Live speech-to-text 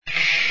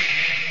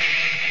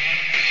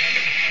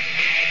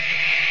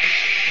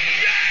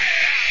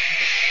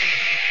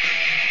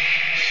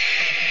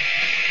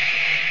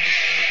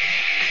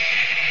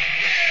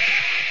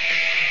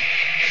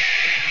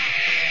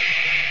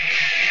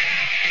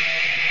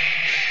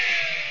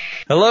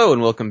Hello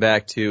and welcome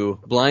back to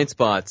Blind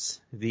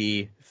Spots,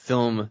 the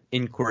film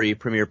inquiry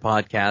premiere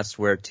podcast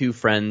where two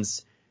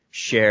friends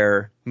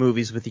share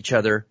movies with each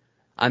other.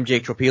 I'm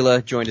Jake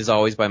Tropila, joined as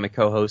always by my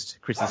co-host,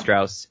 Chrissy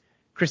Strauss.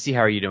 Chrissy, how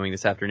are you doing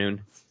this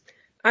afternoon?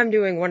 I'm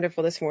doing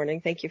wonderful this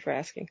morning. Thank you for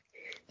asking.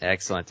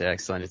 Excellent.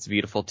 It's a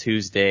beautiful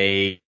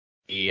Tuesday,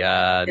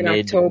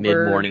 October.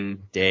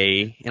 mid-morning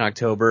day in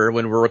October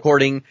when we're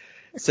recording.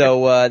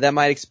 So that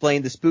might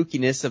explain the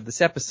spookiness of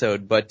this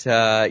episode. But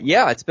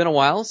it's been a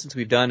while since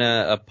we've done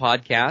a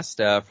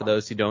podcast. For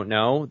those who don't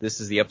know,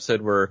 this is the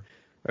episode or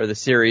the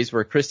series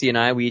where Christy and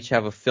I, we each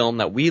have a film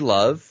that we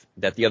love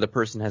that the other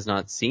person has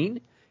not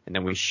seen. And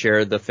then we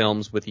share the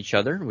films with each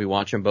other. We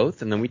watch them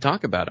both, and then we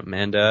talk about them.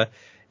 And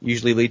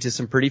usually lead to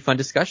some pretty fun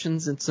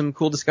discussions and some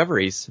cool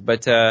discoveries.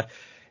 But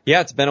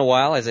it's been a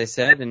while, as I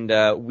said,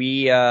 and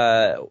we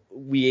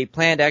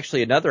planned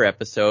actually another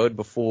episode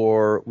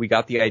before we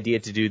got the idea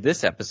to do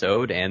this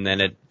episode, and then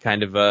it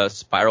kind of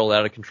spiraled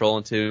out of control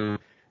into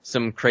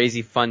some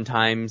crazy fun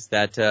times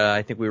that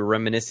I think we were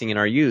reminiscing in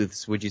our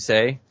youths, would you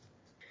say?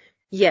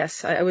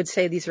 Yes, I would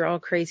say these are all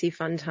crazy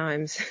fun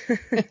times.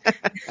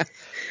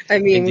 I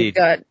mean, Indeed. We've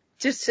got,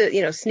 just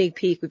to, sneak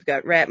peek, we've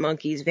got rat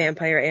monkeys,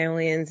 vampire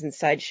aliens, and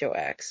sideshow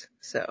acts.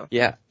 So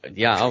Yeah.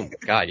 Oh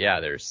God, yeah.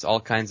 There's all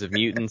kinds of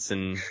mutants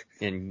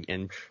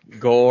and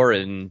gore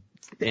and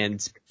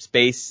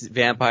space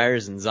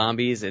vampires and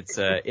zombies.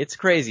 It's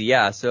crazy.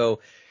 Yeah. So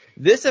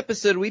this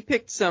episode we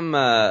picked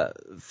some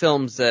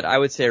films that I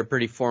would say are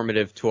pretty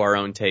formative to our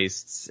own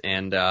tastes,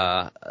 and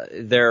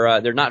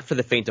they're not for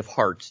the faint of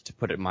heart, to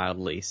put it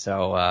mildly.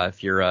 So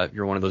if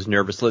you're one of those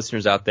nervous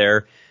listeners out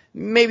there,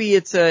 maybe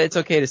it's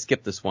okay to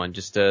skip this one.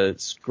 Just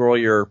scroll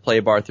your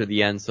play bar through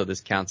the end so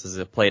this counts as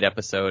a played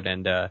episode,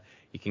 and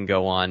you can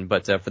go on.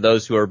 But for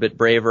those who are a bit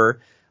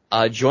braver,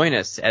 join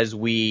us as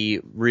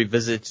we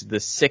revisit the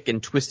sick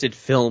and twisted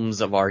films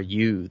of our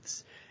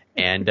youths.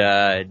 And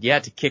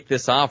to kick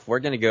this off, we're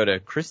going to go to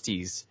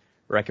Christy's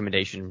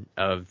recommendation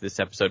of this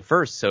episode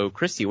first. So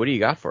Christy, what do you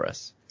got for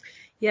us?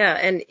 Yeah,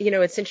 and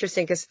it's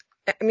interesting because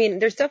I mean,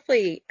 there's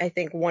definitely, I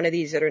think, one of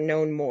these that are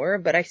known more,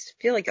 but I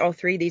feel like all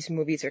three of these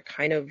movies are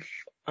kind of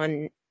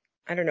I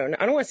don't know.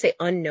 I don't want to say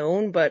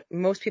unknown, but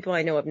most people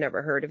I know have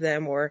never heard of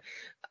them, or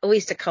at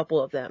least a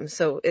couple of them.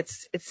 So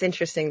it's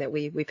interesting that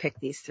we picked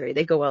these three.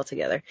 They go well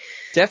together.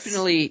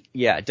 Definitely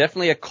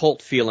a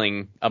cult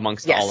feeling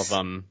amongst all of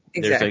them.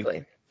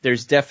 Exactly.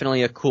 There's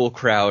definitely a cool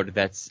crowd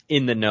that's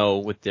in the know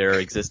with their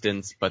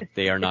existence, but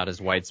they are not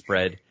as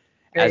widespread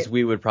as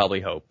we would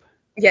probably hope.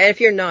 Yeah,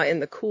 if you're not in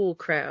the cool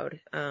crowd,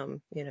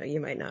 you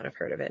might not have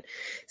heard of it.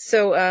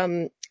 So,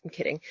 I'm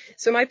kidding.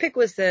 So my pick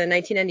was the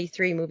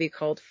 1993 movie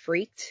called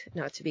Freaked,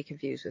 not to be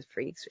confused with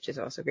Freaks, which is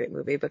also a great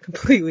movie, but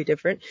completely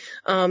different.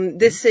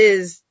 This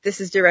is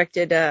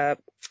directed,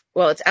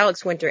 it's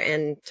Alex Winter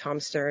and Tom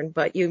Stern,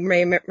 but you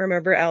may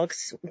remember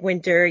Alex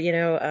Winter,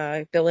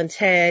 Bill and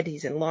Ted.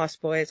 He's in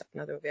Lost Boys,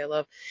 another movie I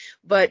love.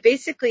 But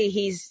basically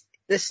he's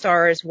the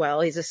star as well.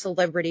 He's a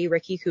celebrity,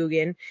 Ricky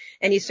Coogan,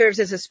 and he serves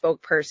as a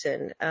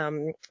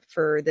spokesperson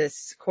for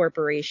this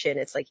corporation.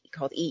 It's like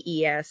called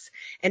EES.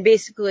 And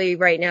basically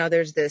right now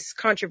there's this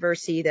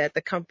controversy that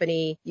the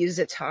company uses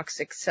a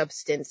toxic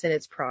substance in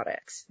its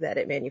products that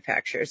it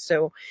manufactures.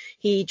 So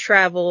he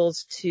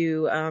travels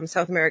to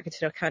South America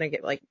to kind of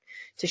get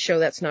to show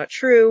that's not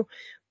true.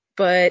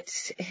 But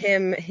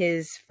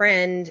his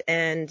friend,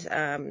 and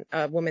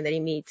a woman that he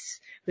meets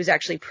who's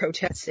actually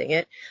protesting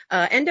it,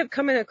 end up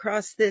coming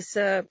across this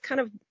kind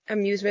of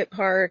amusement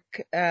park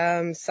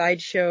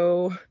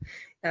sideshow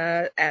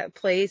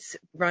place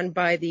run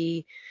by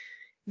the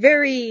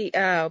very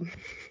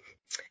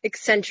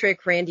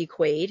eccentric Randy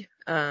Quaid,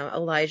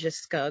 Elijah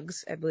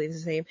Scuggs, I believe is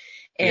his name.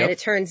 And It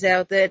turns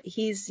out that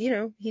he's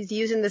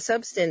using the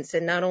substance,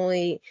 and not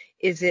only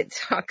is it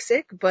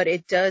toxic, but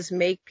it does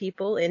make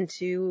people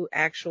into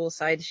actual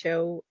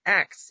sideshow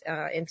acts,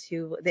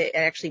 it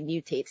actually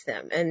mutates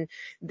them. And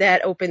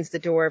that opens the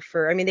door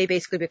for, they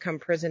basically become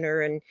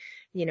prisoner and,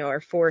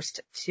 are forced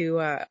to,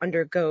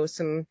 undergo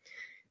some,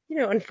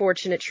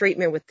 unfortunate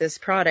treatment with this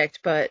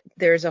product. But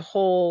there's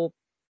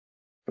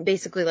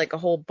basically like a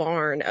whole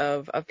barn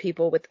of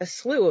people with a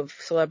slew of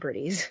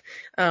celebrities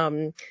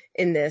in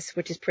this,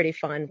 which is pretty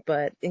fun,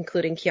 but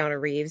including Keanu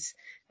Reeves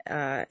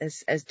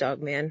as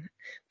Dogman.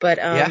 But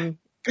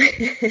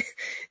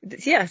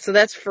so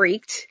that's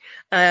Freaked.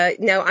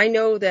 Now I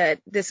know that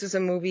this is a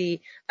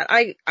movie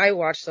I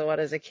watched a lot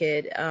as a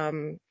kid.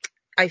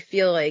 I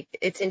feel like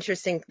it's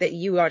interesting that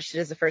you watched it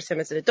as the first time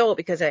as an adult,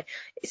 because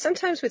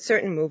sometimes with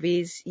certain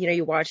movies,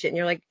 you watch it and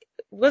you're like,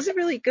 was it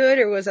really good,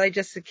 or was I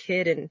just a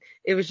kid and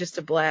it was just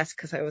a blast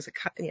because I was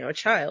a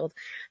child?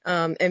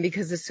 And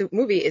because this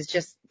movie is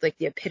just like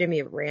the epitome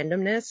of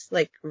randomness,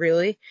 like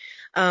really.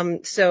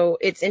 So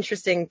it's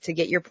interesting to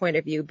get your point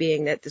of view,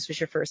 being that this was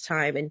your first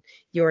time and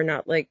you're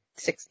not like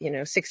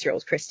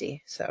 6-year-old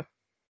Christy. So.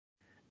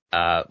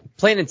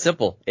 Plain and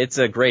simple. It's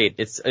great.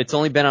 It's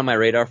only been on my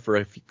radar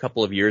for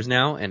couple of years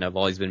now, and I've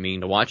always been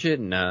meaning to watch it.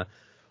 And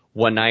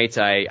one night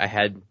I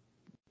had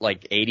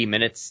like 80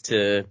 minutes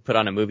to put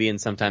on a movie, and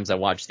sometimes I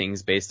watch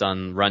things based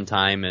on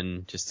runtime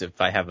and just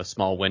if I have a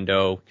small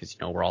window, because,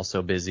 we're all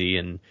so busy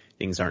and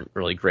things aren't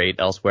really great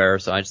elsewhere.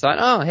 So I just thought,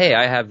 oh, hey,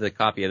 I have the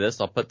copy of this.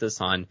 I'll put this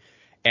on.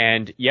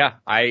 And yeah,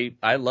 I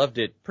loved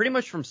it pretty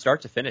much from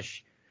start to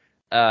finish.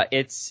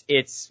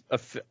 It's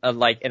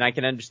like, and I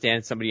can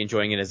understand somebody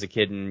enjoying it as a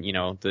kid and,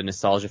 the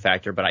nostalgia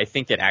factor, but I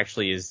think it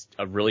actually is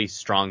a really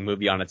strong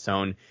movie on its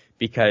own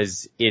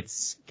because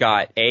it's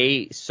got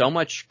so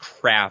much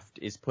craft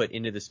is put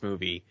into this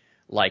movie.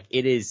 Like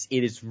it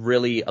is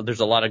really,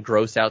 there's a lot of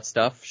gross out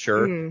stuff,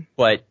 sure,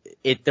 but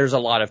there's a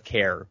lot of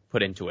care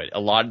put into it.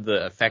 A lot of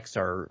the effects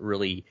are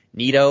really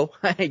neato,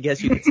 I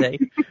guess you could say.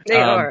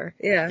 They are.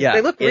 Yeah.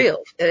 They look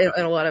real in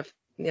a lot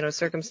of,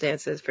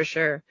 circumstances for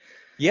sure.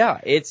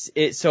 Yeah,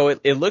 so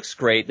it looks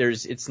great.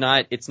 It's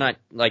not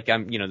like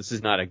this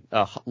is not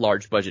a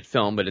large budget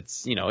film, but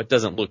it's, it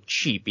doesn't look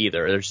cheap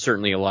either. There's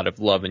certainly a lot of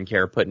love and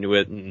care put into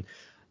it. And,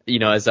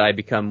 as I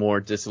become more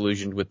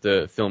disillusioned with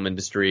the film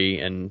industry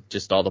and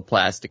just all the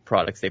plastic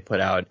products they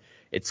put out,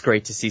 it's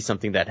great to see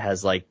something that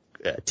has like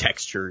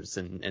textures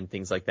and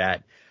things like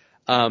that.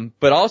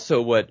 But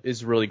also what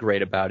is really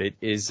great about it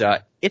is,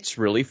 it's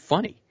really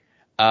funny.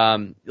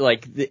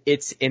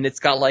 It's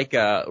got like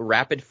a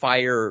rapid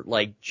fire,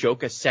 like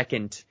joke a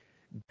second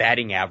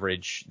batting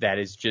average that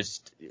is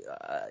just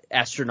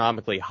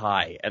astronomically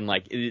high. And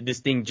like this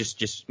thing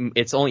just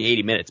it's only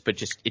 80 minutes,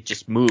 but it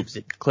just moves,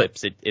 it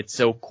clips, it's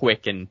so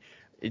quick and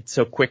it's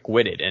so quick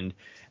witted. And,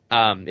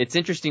 it's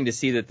interesting to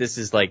see that this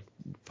is like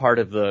part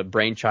of the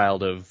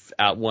brainchild of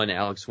one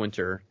Alex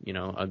Winter,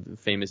 a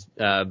famous,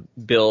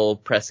 Bill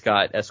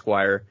Prescott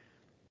Esquire.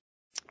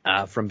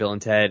 From Bill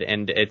and Ted,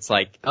 and it's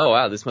like, oh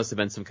wow, this must have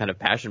been some kind of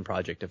passion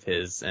project of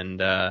his,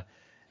 and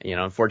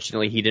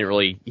unfortunately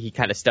he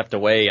kind of stepped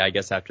away, I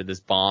guess, after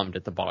this bombed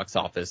at the box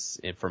office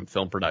from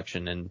film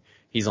production, and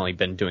he's only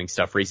been doing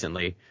stuff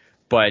recently.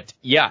 But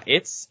yeah,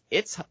 it's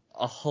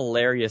a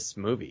hilarious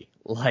movie.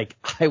 Like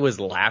I was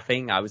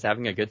laughing, I was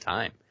having a good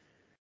time.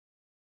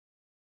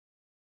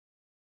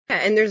 Yeah,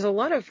 and there's a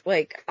lot of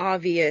like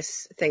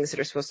obvious things that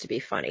are supposed to be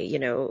funny,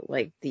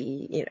 like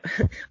the,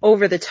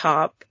 over the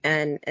top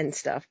and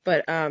stuff.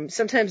 But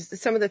sometimes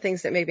some of the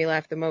things that make me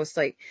laugh the most,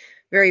 like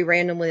very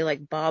randomly,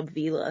 like Bob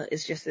Vila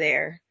is just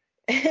there.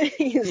 And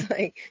he's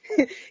like,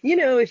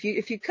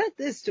 if you cut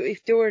this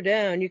door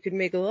down, you could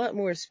make a lot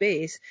more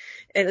space.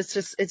 And it's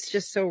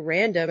just so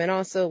random. And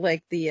also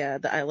like the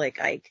I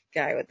Like Ike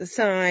guy with the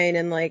sign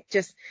and like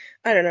just,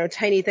 I don't know,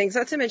 tiny things.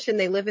 Not to mention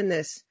they live in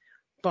this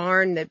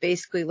barn that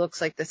basically looks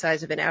like the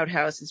size of an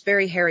outhouse. It's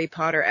very Harry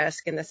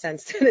Potter-esque in the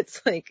sense that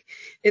it's like,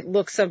 it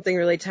looks something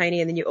really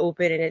tiny and then you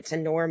open and it's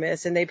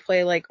enormous, and they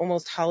play like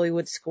almost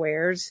Hollywood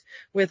squares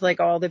with like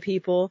all the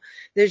people.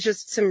 There's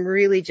just some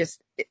really just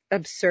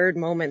absurd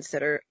moments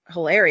that are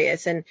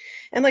hilarious. And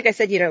like I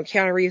said,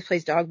 Keanu Reeves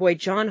plays Dog Boy.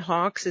 John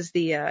Hawkes is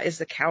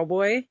the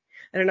cowboy.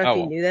 I don't know if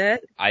you knew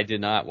that. I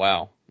did not.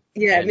 Wow.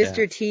 Yeah, and,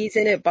 Mr. T's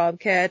in it,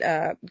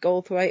 Bobcat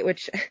Goldthwait,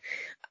 which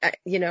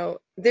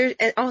there's,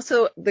 and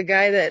also the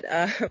guy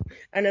that,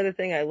 another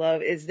thing I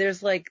love is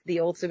there's like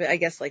the ultimate, I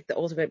guess like the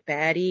ultimate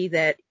baddie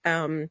that,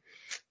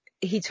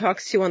 he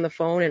talks to on the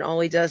phone and all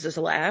he does is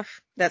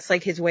laugh. That's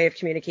like his way of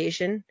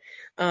communication.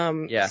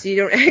 Yeah. So you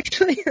don't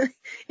actually,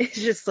 it's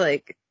just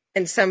like,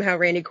 and somehow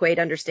Randy Quaid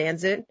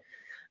understands it.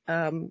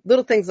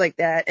 Little things like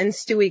that. And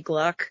Stewie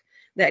Gluck,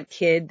 that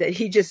kid that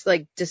he just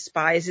like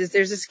despises.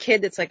 There's this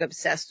kid that's like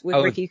obsessed with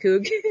Ricky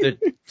Coog.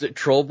 the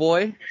troll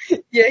boy?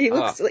 Yeah, he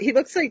looks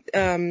like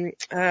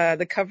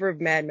the cover of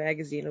Mad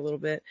Magazine a little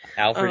bit.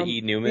 Alfred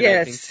E. Newman,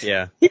 yes. I think.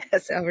 Yeah.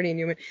 Yes, Alfred E.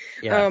 Newman.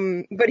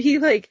 Yeah. But he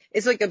like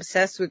is like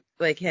obsessed with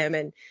like him,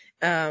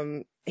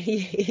 and he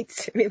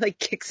hates him. He like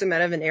kicks him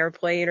out of an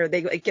airplane, or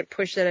they like get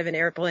pushed out of an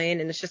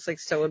airplane, and it's just like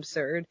so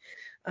absurd.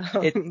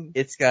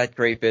 It's got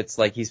great bits,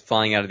 like he's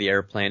flying out of the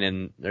airplane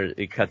and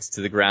it cuts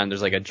to the ground.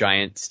 There's like a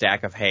giant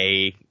stack of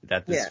hay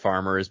that this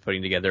farmer is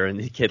putting together, and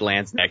the kid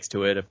lands next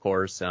to it, of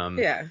course.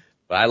 Yeah.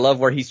 But I love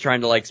where he's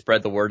trying to like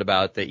spread the word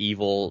about the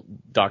evil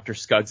Dr.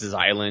 Scuggs'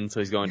 island. So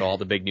he's going to all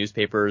the big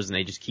newspapers and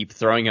they just keep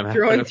throwing him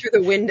through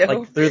the window,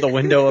 like through the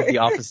window of the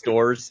office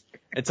doors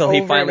until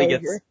he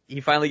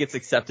finally gets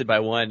accepted by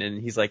one, and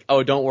he's like,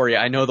 "Oh, don't worry,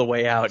 I know the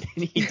way out."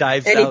 And he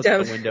dives out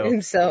the window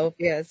himself.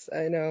 Yes,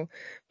 I know.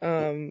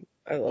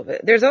 I love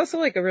it. There's also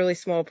like a really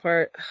small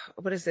part.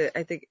 What is it?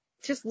 I think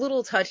just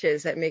little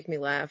touches that make me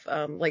laugh.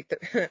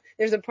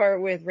 There's a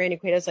part with Randy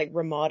Quaid has like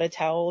Ramada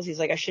towels. He's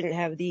like, I shouldn't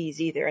have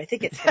these either. I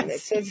think it's him that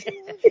says.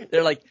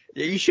 They're like,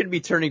 you shouldn't be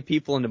turning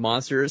people into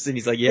monsters. And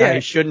he's like, yeah, I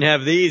shouldn't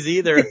have these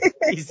either.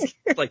 He's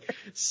like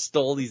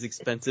stole these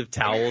expensive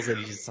towels that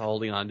he's just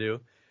holding onto.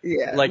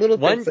 Yeah. Like little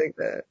things like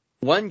that.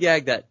 One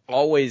gag that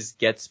always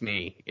gets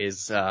me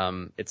is,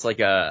 it's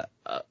like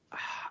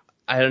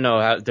I don't know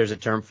how there's a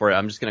term for it.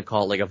 I'm just going to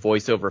call it like a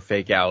voiceover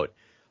fake out.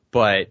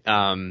 But,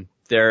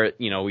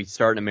 we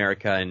start in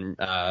America, and,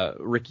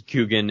 Ricky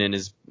Coogan and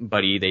his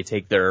buddy, they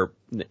take their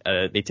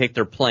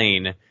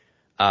plane,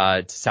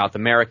 to South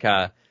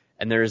America,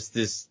 and there's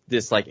this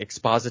like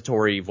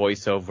expository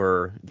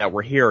voiceover that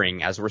we're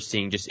hearing as we're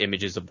seeing just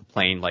images of the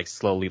plane like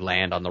slowly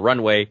land on the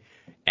runway,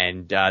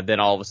 and then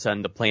all of a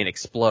sudden the plane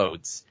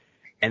explodes.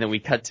 And then we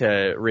cut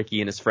to Ricky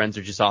and his friends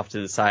are just off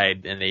to the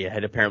side, and they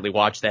had apparently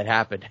watched that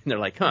happen. And they're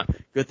like, huh,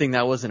 good thing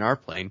that wasn't our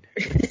plane.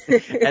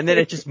 And then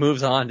it just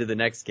moves on to the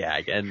next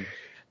gag. And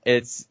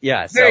it's,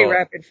 yeah. Very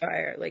rapid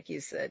fire, like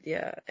you said.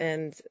 Yeah.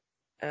 And,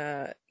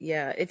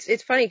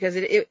 it's funny because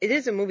it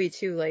is a movie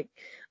too, like,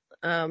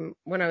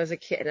 when I was a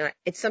kid, and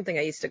it's something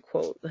I used to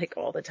quote like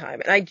all the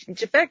time. And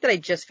the fact that I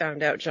just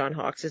found out John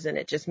Hawkes is in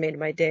it just made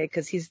my day,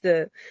 because he's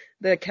the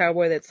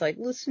cowboy that's like,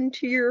 listen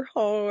to your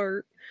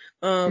heart.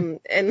 And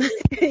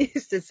I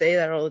used to say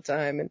that all the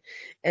time.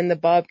 And the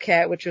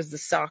Bobcat, which was the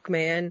sock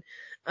man.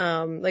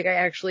 Like I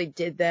actually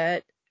did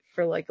that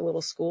for like a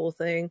little school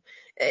thing.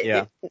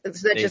 So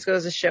that just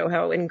goes to show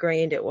how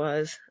ingrained it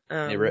was.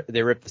 They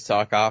rip the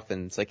sock off,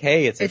 and it's like,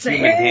 hey, it's a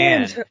human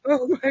hand.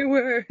 Oh my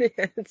word.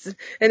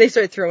 And they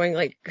start throwing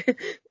like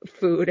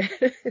food at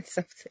it and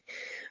something.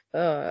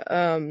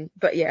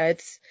 But yeah,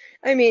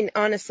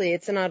 honestly,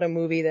 it's not a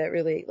movie that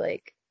really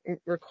like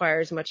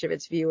requires much of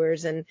its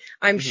viewers, and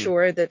I'm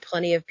sure that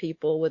plenty of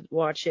people would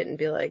watch it and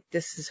be like,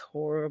 this is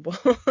horrible.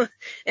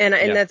 and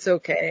that's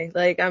okay.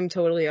 Like, I'm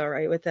totally all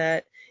right with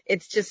that.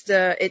 It's just,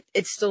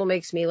 it still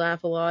makes me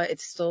laugh a lot.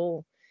 It's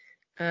still,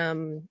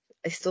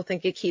 I still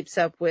think it keeps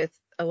up with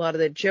a lot of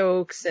the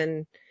jokes,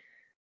 and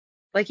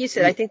like you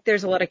said, I think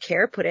there's a lot of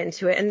care put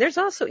into it. And there's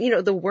also,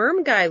 the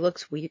worm guy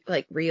looks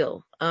like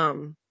real.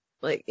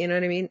 Like, you know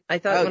what I mean? I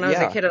thought when I was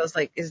a kid, I was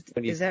like, is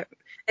that,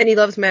 and he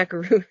loves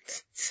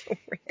macaroons. So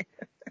random.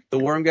 The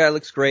worm guy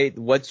looks great.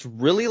 What's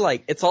really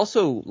like, it's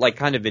also like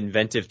kind of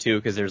inventive too,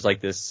 because there's like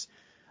this,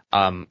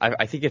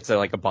 I think it's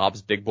like a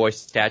Bob's Big Boy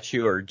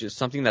statue, or just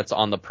something that's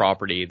on the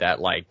property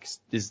that like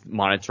is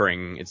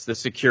monitoring. It's the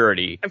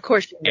security. Of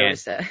course you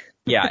noticed that.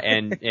 Yeah,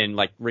 and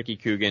like Ricky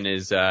Coogan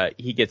is,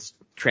 he gets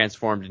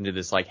transformed into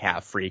this like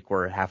half freak,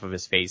 where half of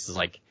his face is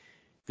like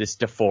this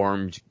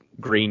deformed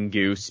green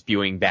goo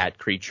spewing bat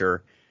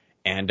creature.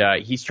 And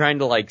he's trying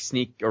to like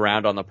sneak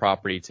around on the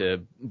property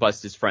to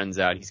bust his friends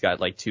out. He's got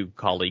like two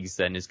colleagues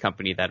in his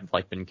company that have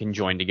like been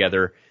conjoined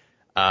together.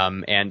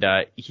 And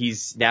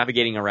he's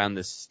navigating around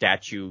this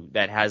statue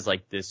that has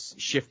like this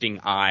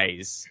shifting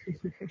eyes,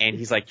 and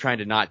he's like trying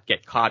to not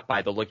get caught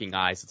by the looking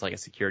eyes. It's like a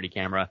security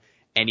camera.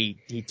 And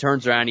he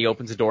turns around, he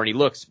opens the door, and he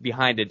looks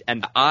behind it,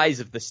 and the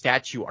eyes of the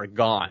statue are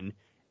gone.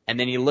 And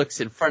then he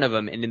looks in front of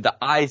him, and then the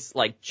eyes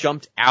like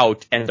jumped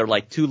out, and they're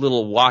like two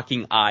little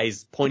walking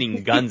eyes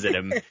pointing guns at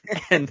him.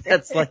 And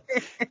that's like,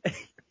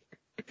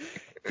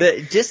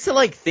 just to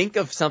like think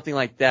of something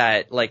like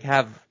that, like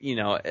have,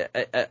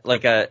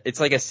 it's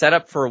like a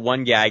setup for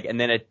one gag, and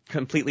then it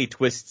completely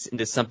twists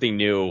into something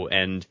new.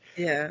 And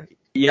I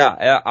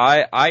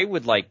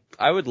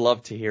would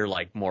love to hear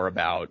like more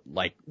about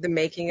like the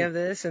making of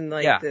this, and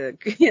like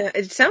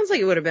it sounds like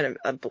it would have been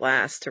a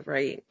blast to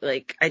write.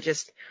 Like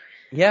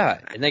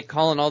and they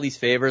call in all these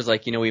favors,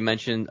 like, we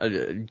mentioned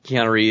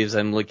Keanu Reeves.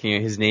 I'm looking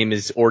at his name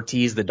is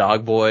Ortiz the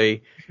dog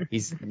boy.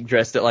 He's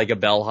dressed it like a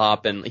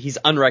bellhop, and he's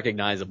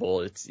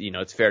unrecognizable. It's,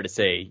 it's fair to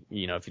say,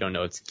 if you don't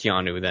know it's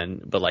Keanu, then,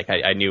 but like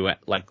I knew,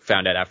 like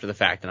found out after the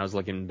fact, and I was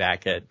looking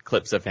back at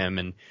clips of him,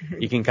 and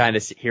you can kind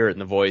of hear it in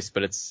the voice.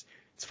 But it's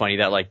funny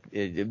that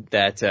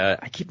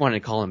I keep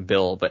wanting to call him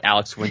Bill, but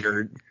Alex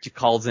Winter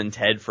calls in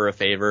Ted for a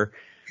favor.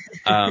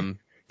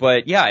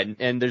 But yeah,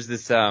 and there's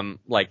this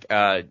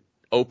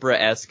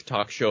Oprah-esque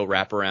talk show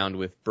wraparound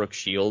with Brooke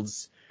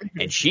Shields,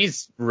 and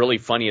she's really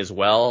funny as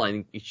well,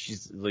 and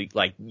she's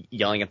like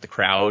yelling at the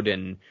crowd,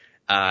 and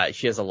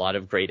she has a lot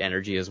of great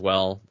energy as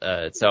well.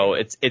 So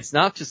it's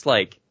not just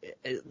like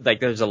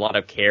there's a lot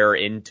of care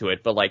into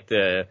it, but like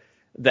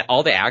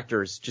all the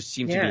actors just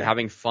seem to be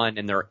having fun,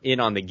 and they're in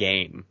on the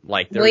game.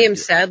 Like William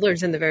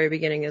Sadler's in the very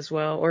beginning as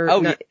well,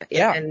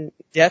 and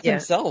Death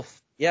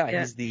himself. Yeah,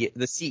 he's the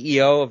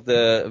CEO of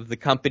the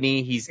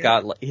company. He's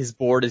got his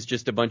board is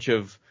just a bunch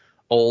of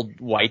old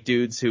white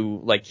dudes who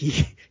like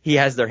he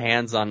has their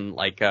hands on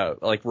like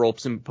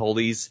ropes and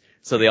pulleys,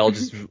 so they all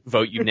just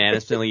vote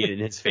unanimously in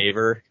his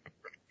favor.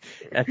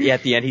 At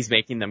the end, he's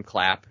making them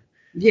clap.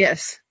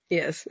 Yes.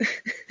 It's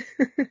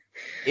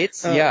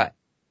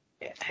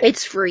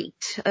It's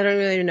Freaked. I don't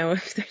really know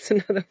if there's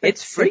another way.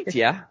 It's Freaked,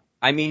 yeah.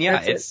 I mean,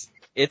 yeah, it's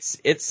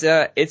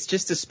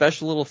just a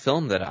special little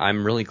film that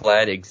I'm really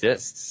glad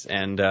exists,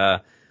 and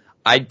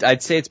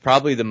I'd say it's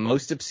probably the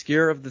most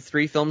obscure of the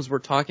three films we're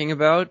talking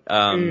about.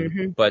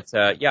 But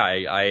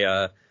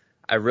I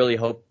really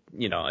hope,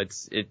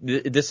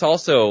 this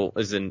also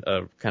is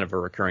a kind of a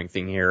recurring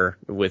thing here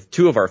with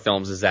two of our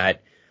films, is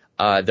that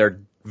they're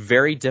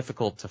very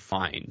difficult to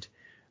find.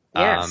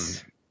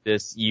 Yes.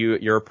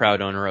 You're a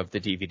proud owner of the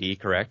DVD,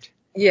 correct?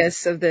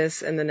 Yes, of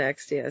this and the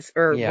next, yes,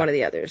 or one of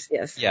the others,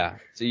 yes. Yeah.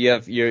 So you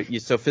have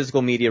so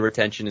physical media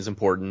retention is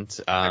important.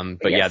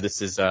 But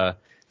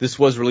this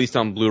was released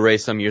on Blu-ray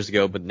some years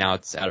ago, but now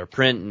it's out of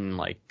print, and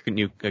like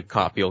a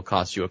copy will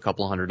cost you a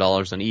couple $100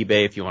 on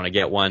eBay if you want to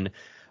get one.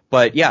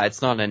 But yeah,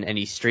 it's not on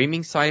any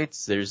streaming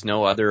sites. There's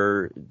no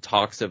other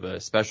talks of a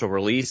special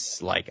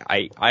release. Like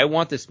I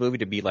want this movie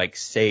to be like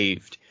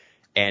saved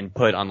and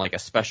put on like a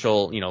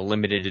special,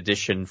 limited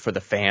edition for the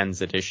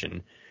fans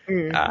edition.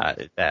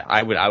 That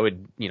I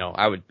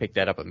would pick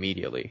that up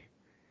immediately.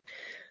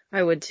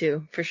 I would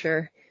too, for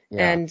sure.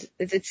 Yeah. And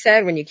it's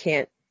sad when you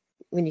can't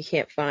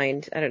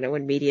find, I don't know,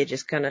 when media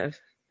just kind of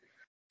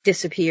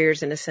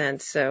disappears in a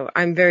sense. So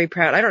I'm very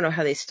proud. I don't know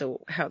how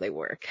they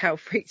work, how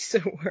Freaked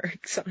still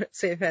works.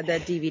 Honestly, I've had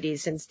that DVD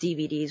since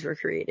DVDs were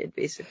created,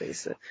 basically.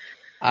 So.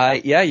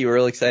 Yeah, you were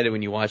real excited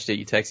when you watched it.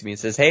 You texted me and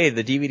says, "Hey,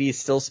 the DVD is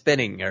still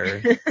spinning,"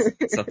 or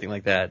something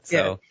like that.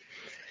 So,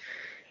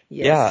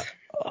 yeah,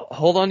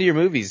 hold on to your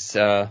movies,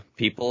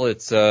 people.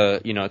 It's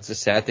it's a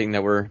sad thing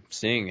that we're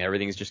seeing.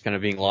 Everything's just kind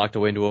of being locked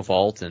away into a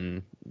vault,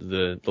 and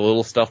the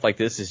little stuff like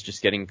this is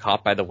just getting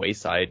caught by the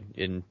wayside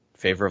in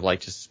favor of like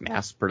just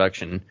mass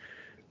production.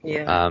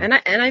 Yeah.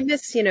 And I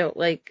miss,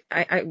 like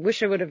I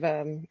wish I would have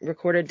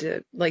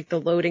recorded like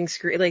the loading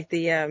screen, like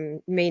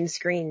the main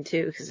screen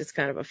too, because it's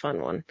kind of a fun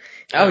one.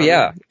 Oh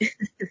yeah.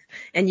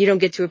 And you don't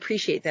get to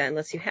appreciate that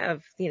unless you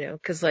have,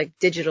 because like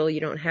digital, you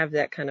don't have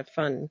that kind of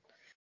fun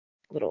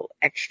little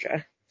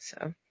extra.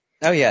 So.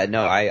 Oh yeah,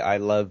 no, I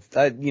love,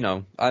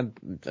 I'm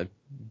a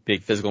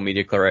big physical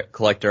media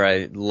collector.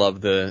 I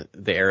love the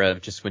era of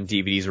just when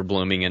DVDs were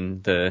blooming,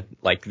 and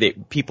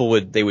people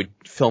would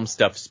film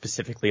stuff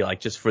specifically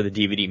like just for the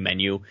DVD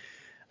menu,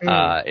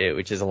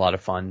 which is a lot of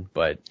fun.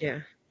 But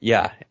yeah,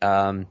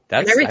 I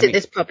rented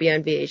this puppy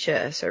on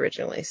VHS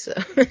originally, so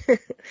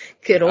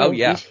good old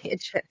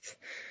VHS.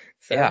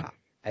 So. Yeah.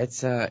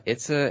 It's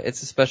a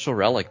special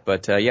relic,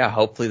 but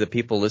hopefully the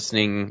people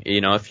listening,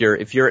 if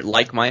you're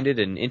like-minded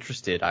and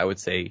interested, I would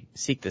say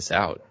seek this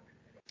out.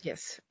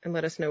 Yes, and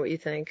let us know what you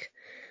think.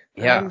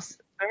 Yeah.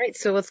 All right,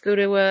 so let's go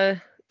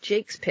to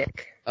Jake's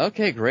pick.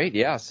 Okay, great.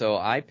 Yeah, so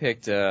I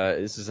picked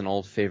this is an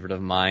old favorite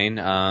of mine.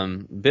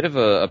 Bit of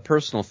a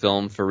personal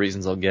film for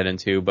reasons I'll get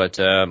into, but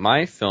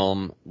my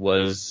film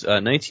was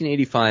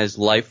 1985's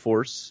Life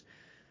Force,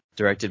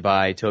 directed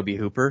by Tobe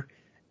Hooper.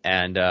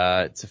 And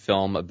it's a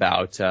film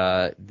about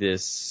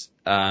this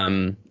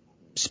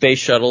space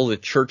shuttle. The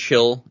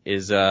Churchill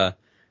is a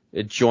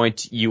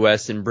joint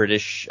U.S. and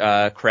British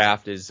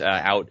craft is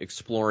out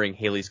exploring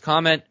Halley's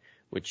Comet,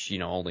 which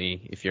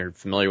only if you're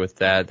familiar with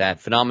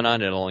that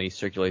phenomenon, it only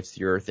circulates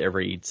the Earth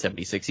every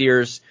 76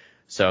 years.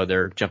 So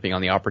they're jumping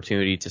on the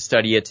opportunity to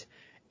study it.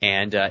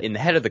 And in the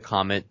head of the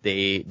comet,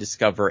 they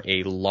discover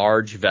a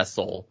large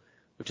vessel,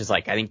 which is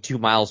like I think 2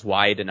 miles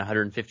wide and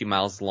 150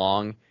 miles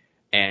long.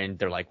 And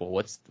they're like, well,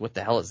 what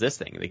the hell is this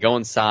thing? They go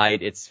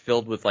inside. It's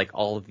filled with like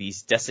all of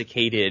these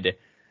desiccated,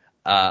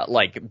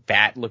 like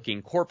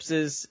bat-looking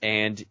corpses.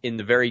 And in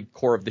the very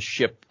core of the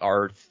ship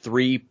are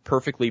 3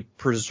 perfectly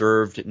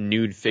preserved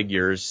nude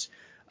figures,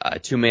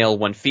 2 male,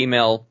 1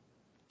 female.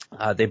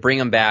 They bring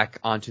them back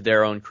onto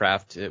their own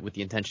craft with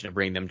the intention of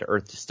bringing them to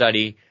Earth to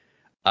study.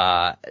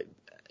 Bad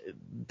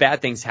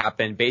things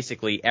happen.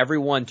 Basically,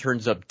 everyone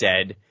turns up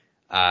dead.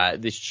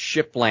 This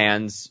ship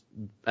lands,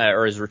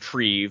 or is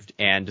retrieved,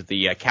 and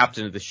the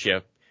captain of the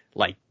ship,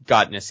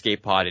 got an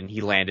escape pod, and he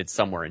landed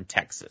somewhere in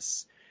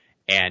Texas.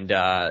 And,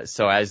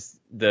 so as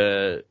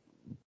the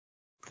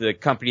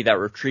company that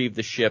retrieved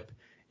the ship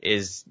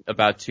is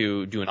about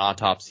to do an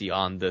autopsy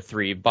on the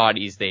 3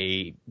 bodies,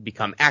 they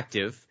become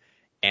active,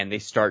 and they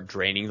start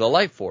draining the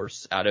life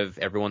force out of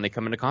everyone they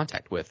come into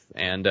contact with.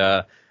 And,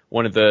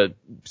 one of the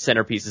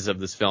centerpieces of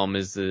this film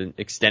is the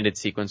extended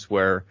sequence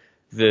where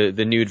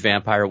the nude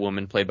vampire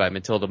woman played by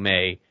Matilda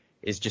May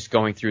is just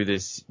going through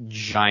this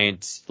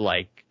giant,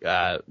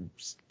 I'm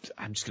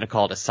just going to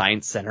call it a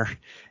science center,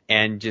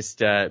 and just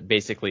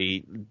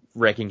basically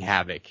wreaking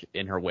havoc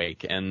in her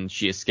wake. And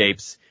she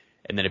escapes,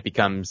 and then it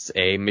becomes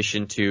a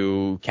mission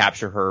to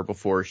capture her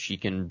before she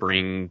can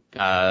bring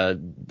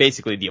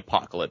basically the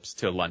apocalypse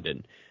to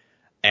London.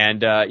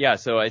 And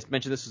so I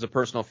mentioned this was a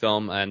personal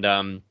film,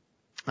 and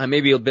I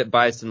may be a bit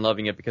biased in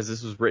loving it because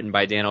this was written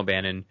by Dan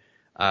O'Bannon,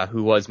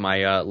 who was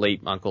my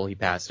late uncle. He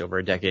passed over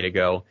a decade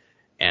ago,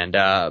 and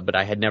but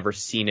I had never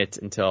seen it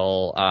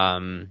until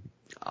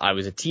I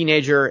was a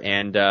teenager.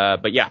 And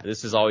but yeah,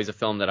 this is always a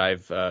film that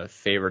I've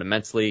favored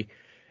immensely.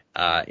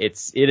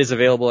 It is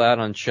available out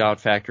on Shout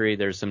Factory.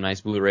 There's some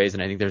nice Blu-rays,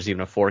 and I think there's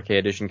even a 4K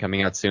edition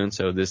coming out soon.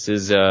 So this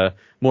is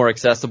more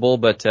accessible,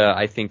 but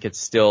I think it's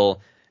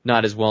still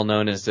not as well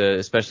known as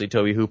especially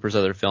Tobe Hooper's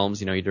other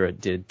films. He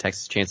did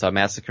Texas Chainsaw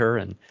Massacre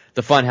and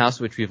The Funhouse,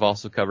 which we've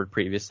also covered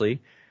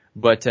previously.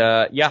 But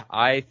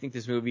I think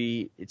this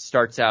movie, it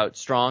starts out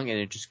strong and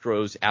it just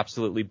grows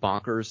absolutely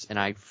bonkers, and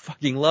I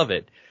fucking love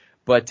it.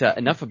 But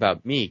enough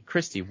about me.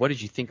 Christy, what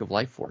did you think of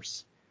Life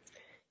Force?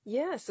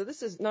 Yeah, so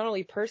this is not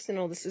only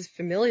personal, this is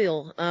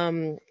familial.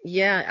 I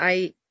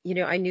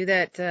knew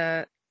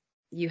that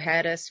you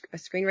had a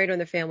screenwriter in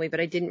the family,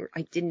 but I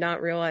did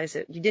not realize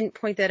it. You didn't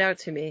point that out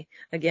to me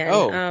again.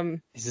 Oh,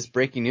 is this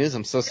breaking news?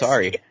 I'm so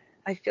sorry.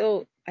 I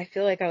feel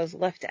like I was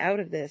left out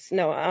of this.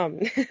 No,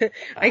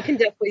 I can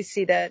definitely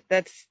see that.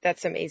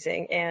 That's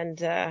amazing. And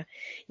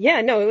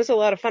yeah, no, it was a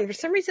lot of fun. For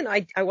some reason,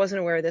 I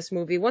wasn't aware of this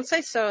movie. Once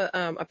I saw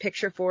a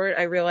picture for it,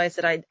 I realized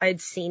that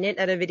I'd seen it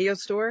at a video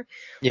store,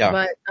 Yeah.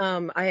 but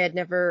I had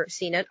never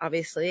seen it,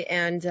 obviously.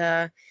 And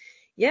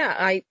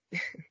yeah,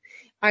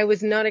 I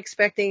was not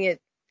expecting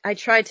it. I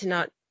tried to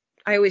not,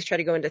 I always try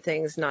to go into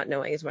things not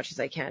knowing as much as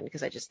I can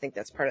because I just think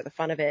that's part of the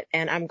fun of it.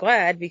 And I'm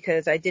glad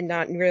because I did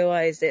not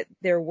realize that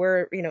there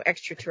were,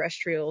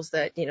 extraterrestrials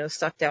that,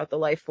 sucked out the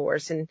life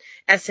force. In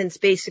essence,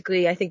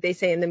 basically, I think they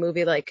say in the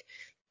movie, like,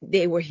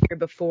 they were here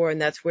before and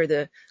that's where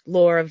the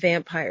lore of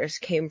vampires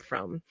came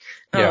from.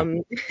 Yeah.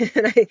 And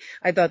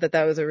I thought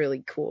that was a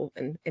really cool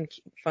and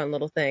fun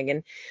little thing.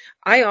 And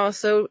I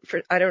also,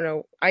 I don't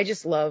know, I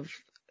just love,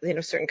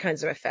 certain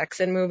kinds of effects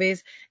in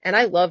movies. And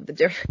I love the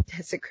different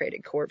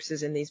desecrated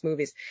corpses in these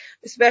movies,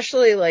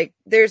 especially like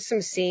there's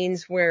some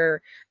scenes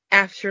where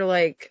after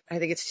like, I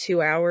think it's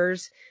 2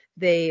 hours,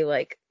 they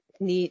like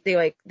they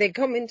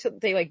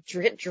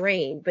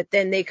drain, but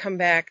then they come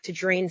back to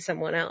drain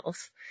someone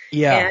else.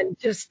 Yeah. And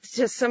just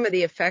some of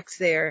the effects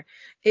there,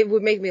 it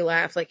would make me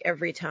laugh like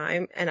every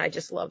time. And I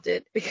just loved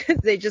it because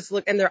they just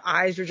look and their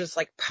eyes are just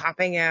like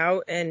popping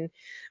out. And,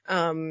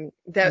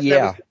 that was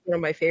Yeah. one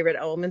of my favorite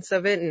elements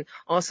of it. And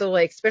also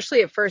like,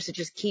 especially at first, it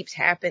just keeps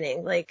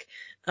happening. Like,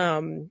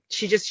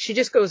 she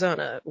just goes on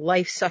a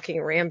life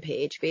sucking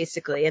rampage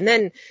basically. And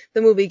then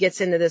the movie gets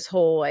into this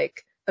whole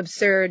like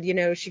absurd,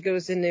 she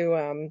goes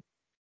into,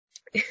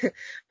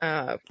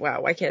 wow,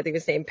 I can't think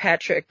of his name,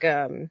 Patrick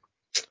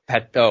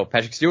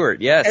Patrick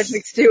Stewart. Yes.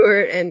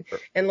 Stewart and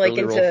like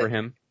Early role into, for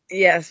him.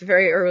 yes,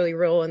 very early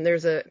role. And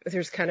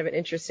there's kind of an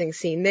interesting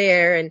scene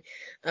there. And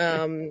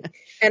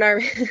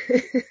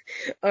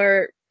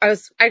I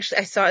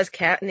saw his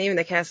cat name in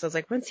the cast. I was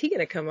like, when's he going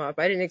to come up?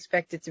 I didn't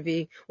expect it to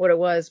be what it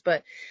was,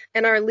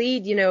 and our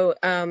lead,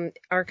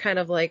 our kind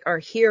of like our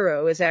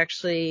hero is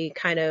actually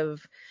kind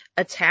of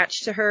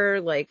attached to her.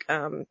 Like,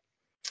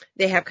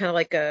 they have kind of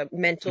like a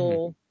Hmm.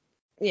 mental,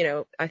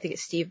 I think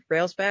it's Steve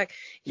Railsback.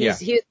 Yeah. He's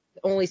the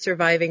only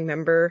surviving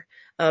member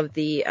of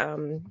the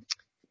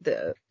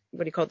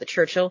what do you call it, the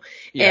Churchill.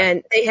 Yeah.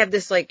 And they have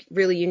this like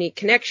really unique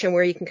connection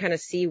where you can kind of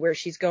see where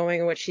she's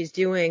going and what she's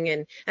doing.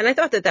 And I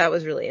thought that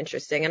was really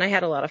interesting. And I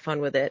had a lot of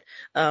fun with it.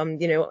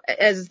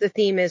 As the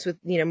theme is with,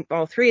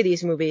 all three of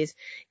these movies,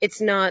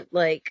 it's not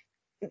like,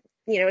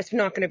 it's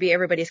not going to be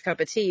everybody's cup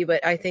of tea,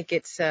 but I think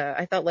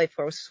I thought Life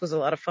Force was a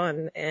lot of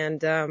fun.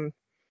 And,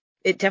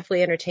 it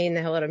definitely entertained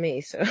the hell out of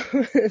me. So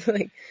it's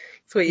like,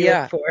 it's what you look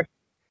Yeah. for.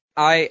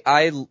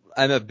 I'm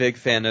a big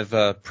fan of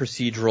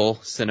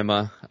procedural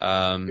cinema.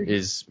 Mhm.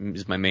 Is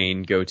my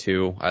main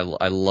go-to. I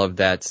love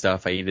that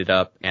stuff. I eat it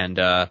up, and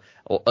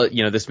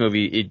this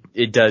movie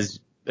it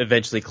does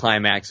eventually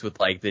climax with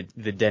like the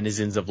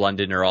denizens of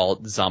London are all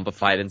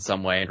zombified in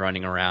some way and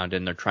running around,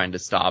 and they're trying to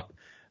stop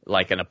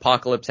like an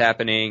apocalypse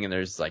happening, and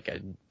there's like a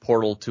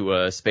portal to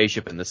a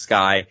spaceship in the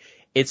sky.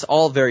 It's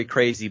all very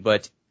crazy,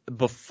 but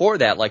before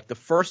that, like the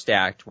first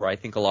act, where I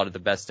think a lot of the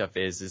best stuff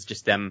is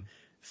just them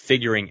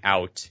figuring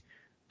out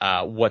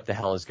what the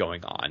hell is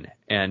going on.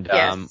 And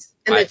Yes.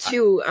 And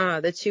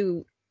the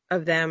two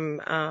of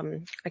them,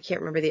 I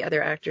can't remember the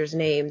other actor's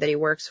name that he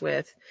works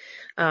with.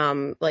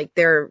 Like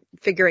they're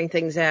figuring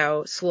things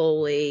out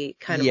slowly,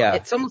 kind of, yeah,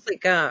 it's almost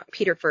like,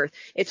 Peter Firth.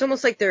 It's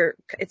almost like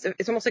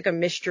it's almost like a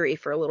mystery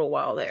for a little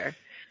while there,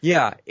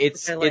 yeah, which I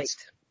it's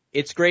liked.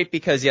 it's great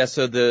because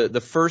so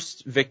the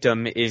first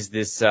victim is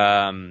this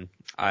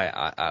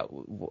I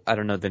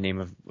don't know the name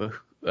of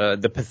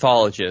the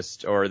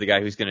pathologist or the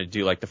guy who's going to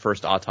do like the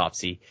first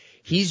autopsy.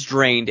 He's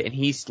drained and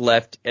he's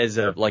left as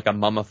a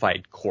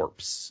mummified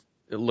corpse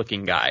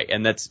looking guy.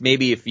 And that's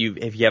maybe if you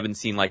haven't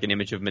seen like an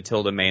image of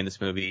Matilda May in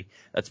this movie,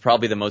 that's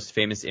probably the most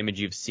famous image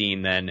you've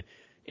seen then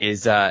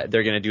is they're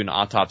going to do an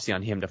autopsy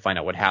on him to find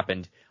out what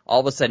happened. All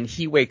of a sudden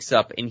he wakes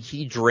up and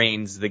he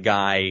drains the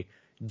guy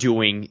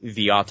doing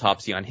the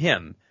autopsy on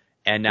him.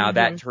 And now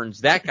that Hmm.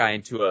 turns that guy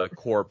into a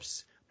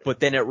corpse, but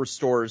then it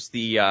restores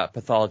the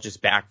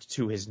pathologist back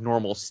to his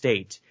normal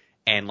state.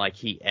 And like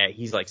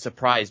he's like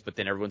surprised, but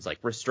then everyone's like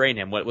restrain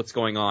him. What's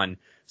going on?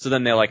 So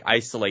then they like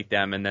isolate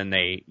them, and then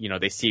they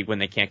they see when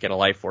they can't get a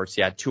life force.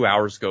 Yeah, 2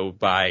 hours go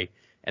by,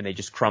 and they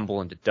just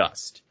crumble into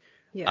dust.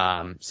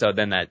 Yeah, So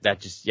then that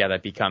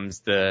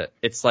becomes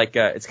it's like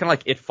it's kind of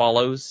like It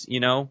Follows,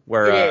 it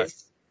where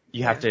is.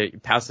 you have Yeah. to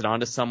pass it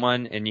on to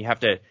someone, and you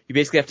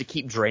basically have to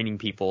keep draining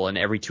people, and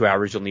every 2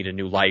 hours you'll need a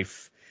new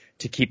life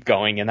to keep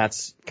going, and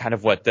that's kind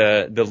of what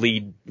the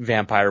lead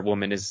vampire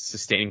woman is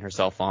sustaining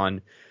herself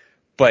on.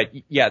 But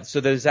yeah, so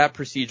there's that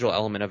procedural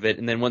element of it,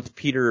 and then once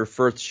Peter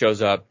Firth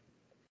shows up,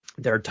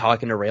 they're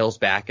talking to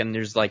Railsback, and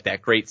there's like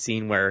that great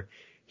scene where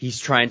he's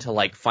trying to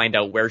like find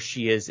out where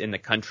she is in the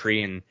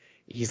country, and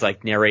he's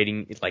like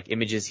narrating like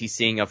images he's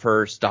seeing of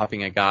her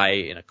stopping a guy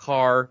in a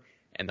car,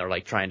 and they're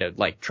like trying to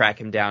like track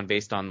him down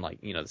based on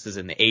like this is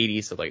in the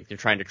 80s, so like they're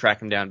trying to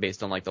track him down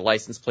based on like the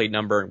license plate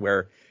number and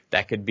where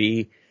that could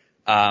be.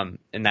 And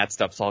that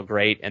stuff's all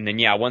great. And then,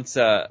 yeah, once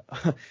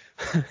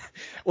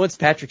once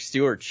Patrick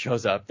Stewart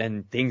shows up,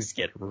 then things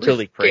get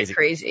really crazy. Get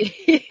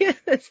crazy.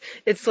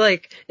 It's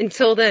like,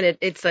 until then,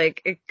 it's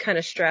like, it kind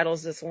of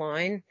straddles this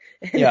line.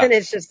 And Yeah. then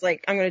it's just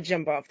like, I'm going to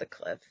jump off the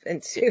cliff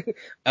into,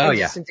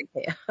 just into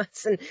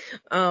chaos.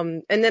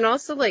 And then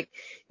also like,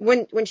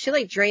 when she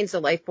like drains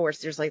the life force,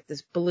 there's like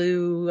this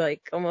blue,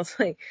 like almost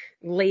like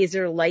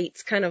laser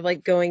lights kind of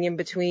like going in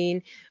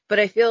between. But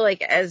I feel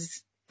like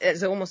as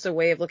almost a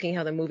way of looking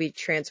how the movie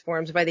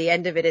transforms. By the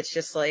end of it, it's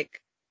just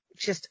like,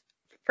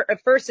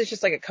 at first it's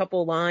just like a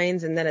couple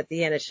lines, and then at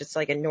the end it's just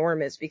like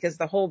enormous, because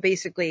the whole,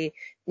 basically,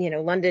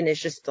 London is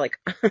just like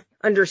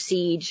under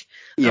siege,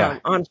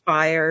 on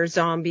fire,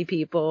 zombie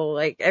people,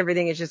 like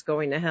everything is just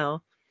going to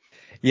hell.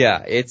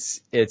 Yeah,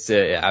 it's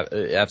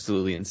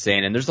absolutely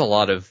insane, and there's a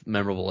lot of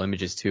memorable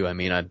images too. I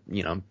mean,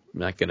 I'm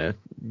not gonna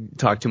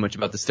talk too much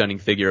about the stunning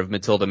figure of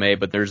Matilda May,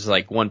 but there's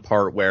like one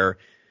part where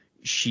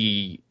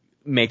she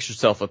makes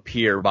herself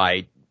appear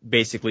by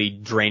basically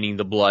draining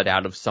the blood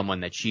out of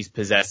someone that she's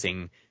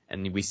possessing,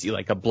 and we see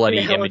like a bloody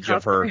image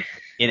of her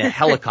in a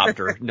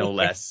helicopter, no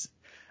less.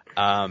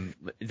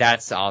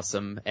 That's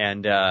awesome.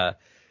 And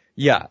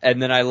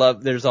and then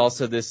there's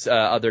also this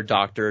other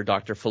doctor,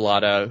 Dr.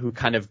 Falada, who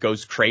kind of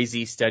goes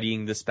crazy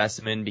studying the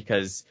specimen,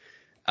 because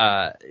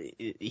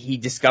he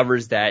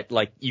discovers that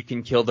like you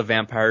can kill the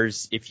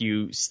vampires if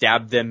you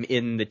stab them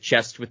in the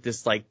chest with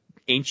this like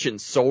ancient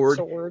sword.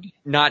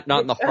 Not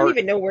in the heart. I don't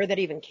even know where that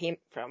even came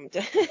from.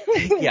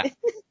 Yeah.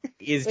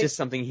 It's just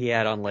something he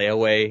had on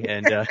layaway,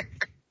 and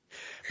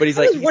but he's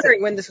I was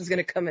wondering when this was going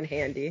to come in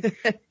handy.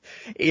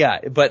 Yeah,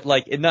 but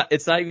like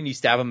it's not even you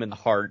stab them in the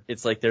heart.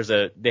 It's like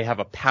they have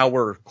a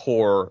power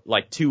core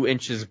like 2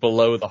 inches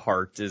below the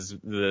heart is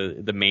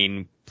the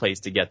main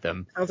place to get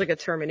them. Sounds like a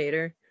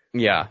Terminator.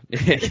 Yeah,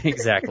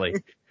 exactly.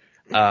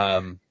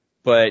 I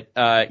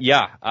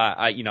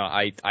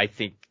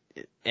think,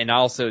 and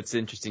also it's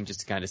interesting just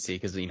to kind of see,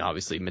 because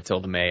obviously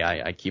Matilda May,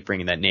 I keep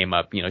bringing that name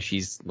up.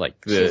 She's like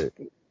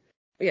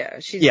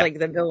she's like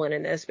the villain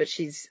in this, but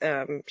she's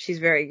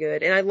very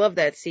good. And I love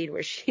that scene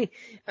where she,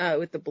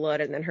 with the blood,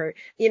 and then her,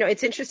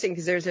 it's interesting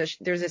because there's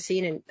a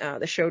scene in,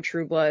 the show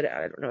True Blood.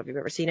 I don't know if you've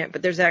ever seen it,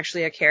 but there's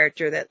actually a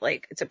character that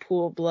like, it's a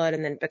pool of blood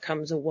and then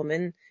becomes a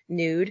woman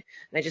nude.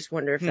 And I just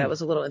wonder if that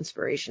was a little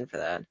inspiration for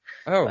that.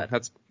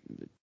 That's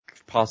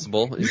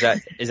possible. Is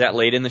that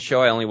late in the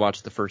show? I only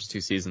watched the first 2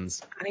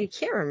 seasons. I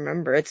can't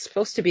remember. It's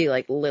supposed to be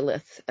like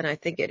Lilith, and I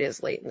think it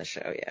is late in the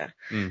show. Yeah.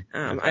 Okay.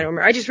 I don't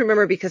remember. I just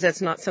remember because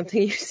that's not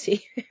something you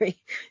see.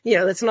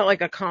 That's not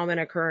like a common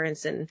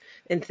occurrence in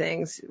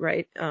things,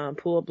 right?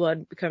 Pool of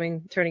blood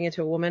turning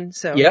into a woman.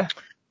 So yeah,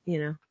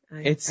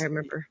 I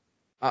remember.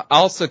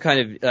 Also kind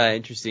of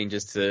interesting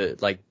just to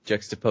like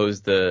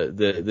juxtapose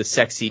the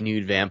sexy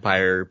nude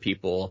vampire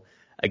people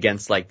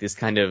against like this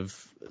kind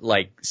of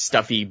like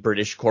stuffy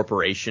British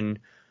corporation.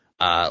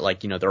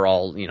 They're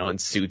all, in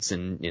suits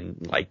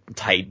and like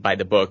tight by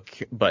the book,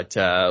 but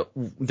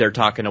they're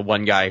talking to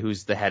one guy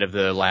who's the head of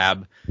the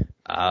lab.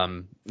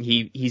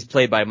 He's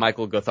played by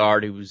Michael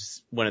Gothard,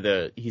 who's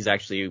he's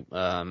actually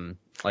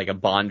like a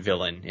Bond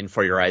villain in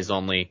For Your Eyes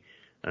Only.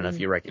 I don't know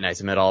if you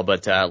recognize him at all,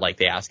 but like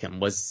they ask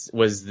him, was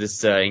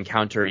this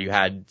encounter you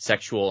had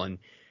sexual? And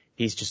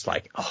he's just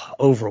like,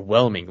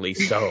 overwhelmingly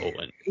so.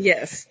 And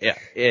yes. Yeah.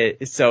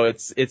 So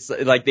it's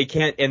like they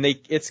can't, and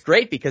it's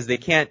great because they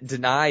can't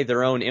deny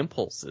their own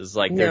impulses.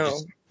 Like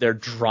they're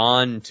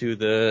drawn to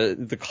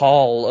the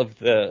call of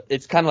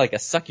it's kind of like a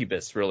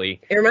succubus,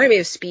 really. It reminded me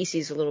of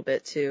Species a little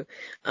bit too.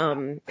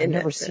 I've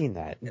never seen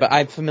that, but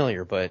I'm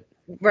familiar, but.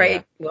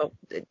 Right. Yeah. Well,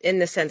 in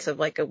the sense of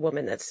like a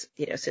woman that's,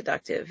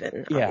 seductive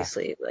and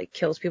obviously like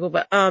kills people,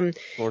 but,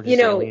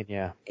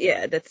 alien,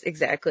 yeah, that's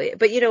exactly.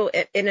 But,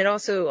 and it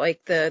also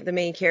like the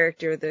main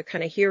character, the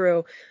kind of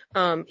hero,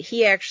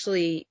 he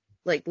actually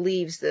like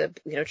leaves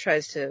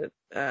tries to,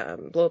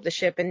 blow up the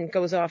ship and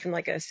goes off in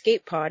like an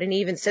escape pod. And he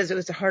even says it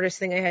was the hardest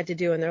thing I had to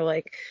do. And they're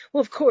like,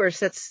 well, of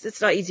course,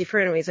 it's not easy for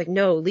anyone. He's like,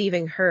 no,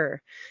 leaving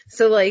her.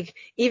 So like,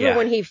 even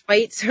when he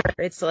fights her,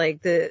 it's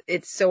like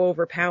it's so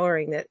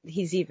overpowering that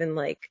he's even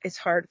like, it's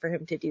hard for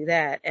him to do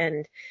that.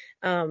 And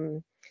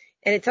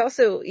it's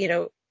also,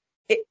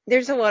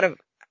 there's a lot of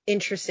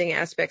interesting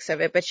aspects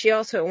of it, but she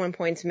also at one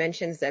point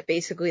mentions that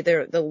basically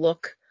the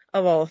look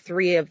of all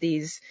 3 of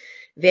these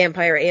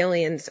vampire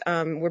aliens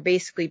were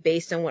basically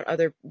based on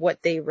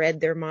what they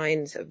read their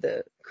minds of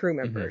the crew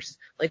members,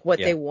 like what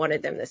they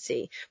wanted them to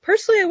see.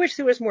 Personally, I wish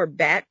there was more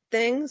bat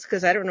things,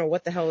 because I don't know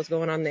what the hell was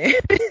going on there.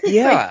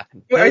 Yeah.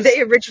 Like, are they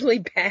originally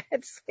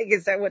bats? Like,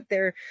 is that what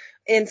their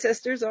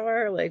ancestors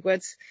are? Like,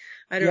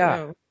 I don't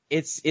know.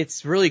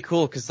 It's really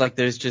cool because like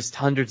there's just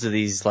hundreds of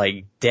these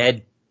like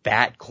dead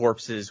bat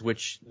corpses,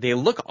 which they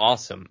look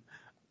awesome.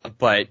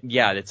 But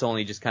yeah, it's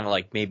only just kind of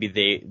like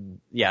maybe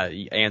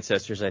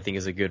ancestors, I think,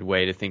 is a good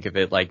way to think of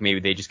it. Like maybe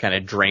they just kind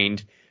of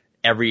drained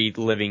every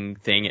living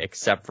thing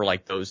except for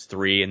like those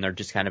 3, and they're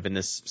just kind of in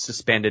this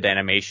suspended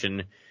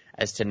animation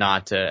as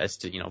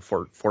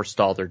to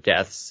forestall their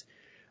deaths.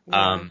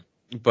 Yeah.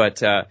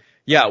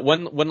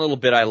 One little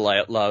bit I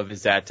love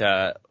is that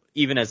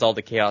even as all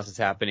the chaos is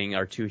happening,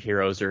 our two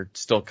heroes are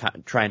still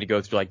trying to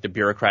go through like the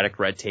bureaucratic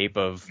red tape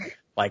of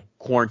like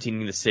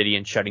quarantining the city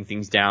and shutting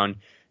things down.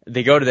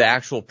 They go to the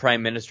actual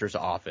prime minister's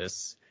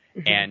office,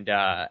 and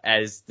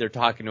as they're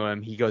talking to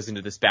him, he goes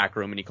into this back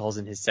room and he calls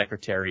in his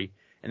secretary.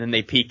 And then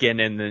they peek in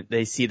and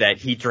they see that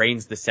he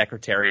drains the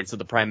secretary, and so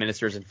the prime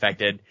minister is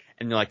infected.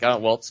 And they're like, oh,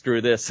 well, screw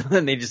this.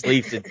 And they just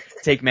leave to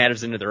take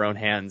matters into their own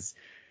hands.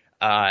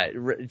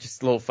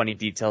 Just little funny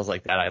details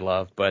like that I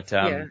love. But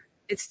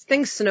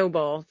things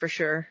snowball for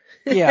sure.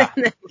 Yeah.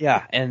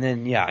 And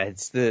then,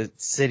 it's the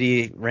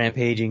city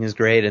rampaging is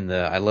great. And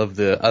I love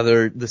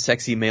the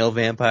sexy male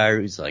vampire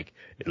who's like,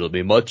 it'll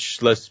be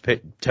much less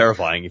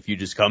terrifying if you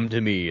just come to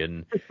me.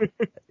 And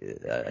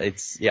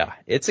it's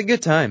a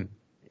good time.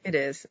 It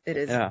is.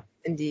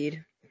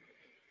 Indeed.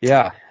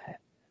 Yeah.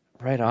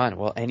 Right on.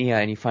 Well,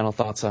 any final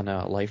thoughts on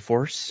Life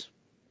Force?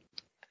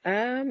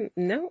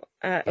 No.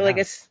 Like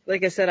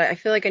I said, I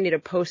feel like I need a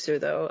poster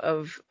though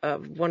of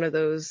one of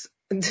those.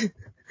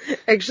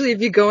 Actually,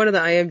 if you go into the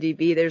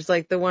IMDb, there's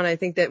like the one I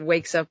think that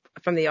wakes up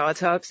from the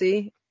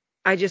autopsy.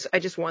 I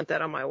just want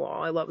that on my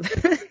wall. I love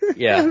that.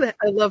 Yeah.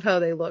 I love how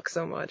they look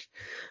so much.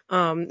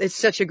 It's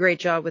such a great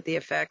job with the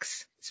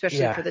effects,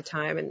 especially for the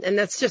time. And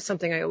that's just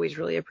something I always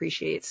really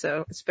appreciate.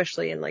 So,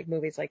 especially in like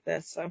movies like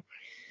this. So,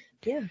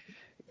 yeah.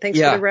 Thanks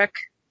for the rec.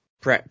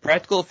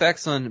 Practical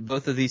effects on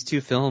both of these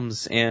two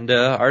films and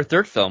our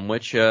third film,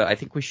 which I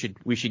think we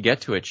should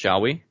get to it, shall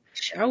we?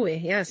 Shall we?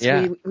 Yes.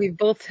 Yeah. We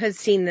both have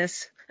seen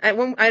this.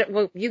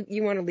 Well,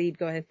 you want to lead?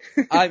 Go ahead.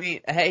 I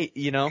mean, hey,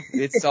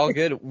 it's all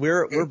good.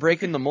 We're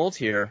breaking the mold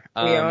here.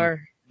 We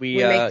are. We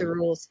make the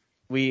rules.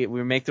 We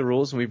make the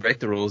rules and we break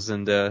the rules.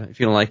 And if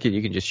you don't like it,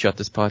 you can just shut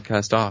this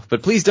podcast off.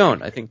 But please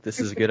don't. I think this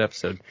is a good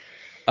episode.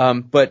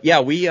 But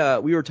yeah, we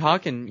were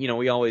talking.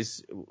 We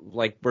always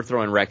we're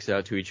throwing recs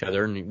out to each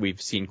other, and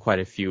we've seen quite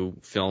a few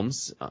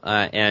films.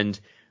 And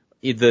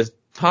the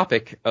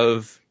topic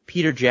of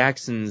Peter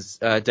Jackson's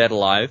Dead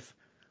Alive,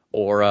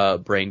 or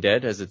Brain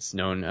Dead, as it's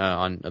known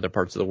on other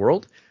parts of the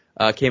world,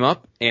 came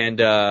up, and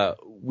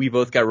we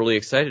both got really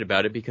excited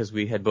about it because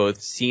we had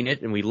both seen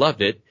it and we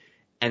loved it,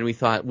 and we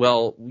thought,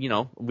 well,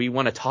 we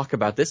want to talk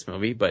about this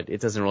movie, but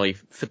it doesn't really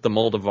fit the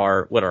mold of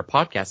what our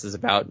podcast is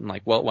about,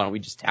 and well, why don't we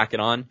just tack it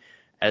on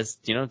as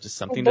just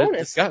something to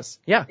discuss?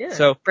 Yeah.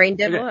 So Brain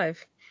Dead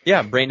Alive.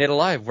 Yeah, Brain Dead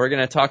Alive. We're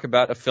going to talk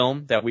about a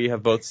film that we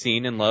have both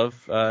seen and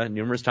love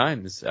numerous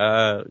times.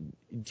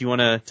 Do you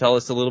want to tell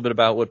us a little bit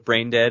about what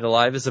Brain Dead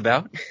Alive is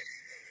about?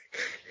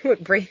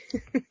 What Brain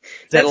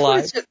Dead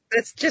Alive?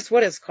 That's just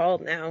what it's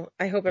called now.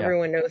 I hope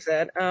everyone knows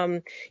that.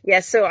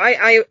 So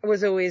I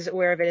was always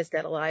aware of it as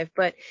Dead Alive,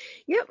 but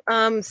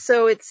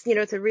so it's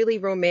it's a really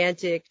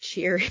romantic,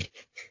 cheery,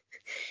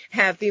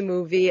 happy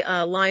movie.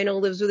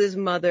 Lionel lives with his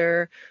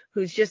mother,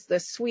 who's just the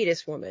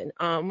sweetest woman,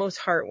 most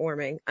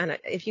heartwarming. And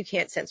if you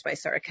can't sense my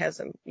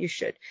sarcasm, you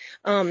should.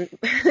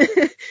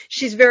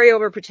 She's very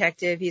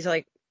overprotective. He's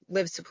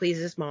lives to please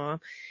his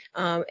mom.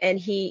 And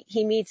he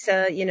meets,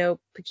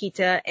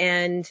 Paquita,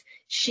 and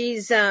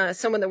she's,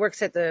 someone that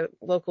works at the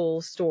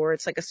local store.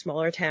 It's like a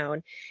smaller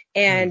town.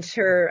 And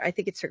I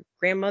think it's her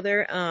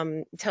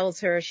grandmother, tells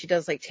her she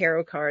does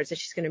tarot cards, that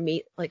she's going to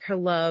meet her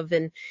love.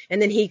 And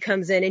then he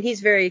comes in and he's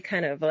very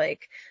kind of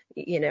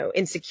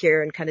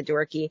insecure and kind of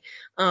dorky.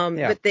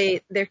 But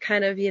they're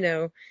kind of,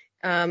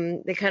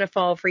 they kind of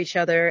fall for each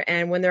other.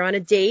 And when they're on a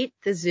date,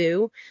 the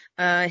zoo,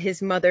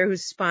 his mother,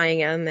 who's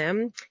spying on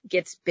them,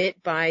 gets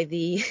bit by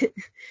the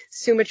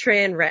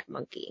Sumatran rat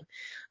monkey.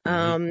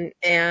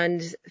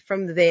 And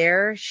from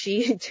there,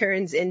 she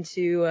turns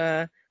into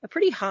a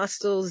pretty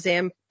hostile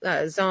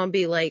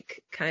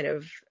zombie-like kind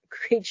of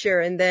creature.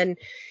 And then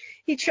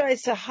he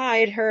tries to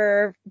hide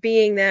her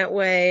being that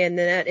way, and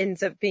then that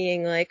ends up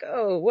being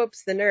oh,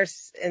 whoops, the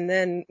nurse, and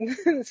then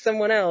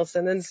someone else,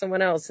 and then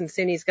someone else, and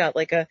soon he's got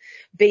a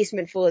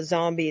basement full of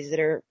zombies that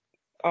are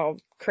all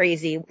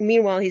crazy.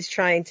 Meanwhile, he's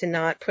trying to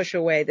not push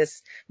away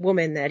this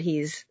woman that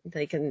he's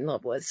in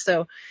love with.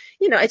 So,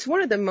 it's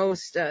one of the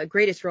most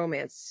greatest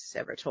romance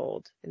ever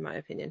told, in my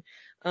opinion.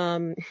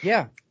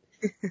 Yeah,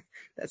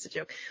 that's a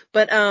joke,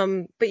 but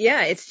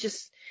yeah, it's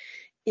just,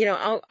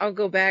 I'll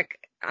go back.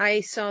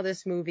 I saw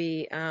this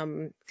movie.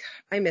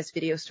 I miss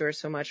video stores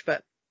so much,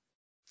 but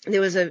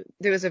there was a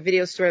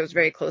video store that was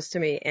very close to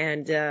me,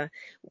 and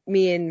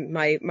me and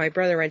my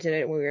brother rented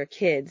it when we were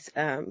kids.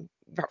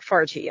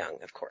 Far too young,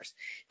 of course,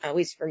 at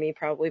least for me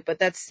probably, but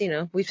that's,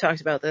 we've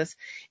talked about this,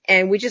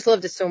 and we just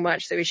loved it so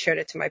much that we showed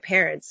it to my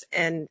parents,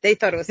 and they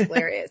thought it was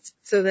hilarious.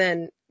 So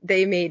then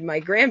they made my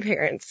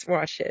grandparents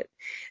watch it,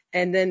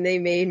 and then they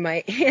made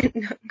my aunt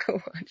and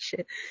uncle watch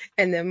it,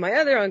 and then my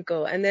other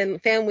uncle, and then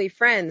family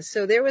friends.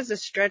 So there was a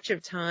stretch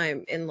of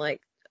time in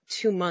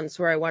 2 months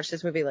where I watched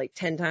this movie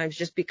 10 times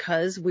just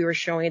because we were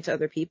showing it to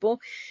other people.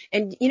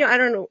 And, I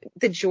don't know,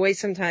 the joy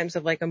sometimes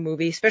of a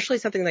movie, especially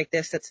something like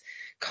this that's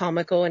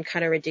comical and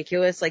kind of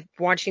ridiculous,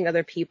 watching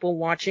other people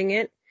watching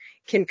it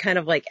can kind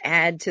of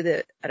add to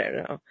the, I don't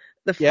know,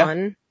 the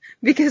fun,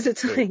 because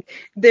it's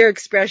their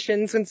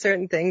expressions when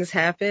certain things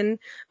happen,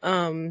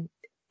 and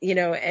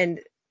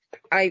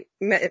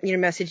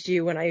messaged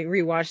you when I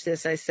rewatched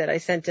this. I said I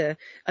sent a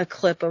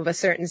clip of a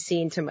certain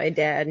scene to my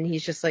dad, and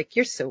he's just like,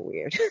 "You're so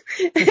weird."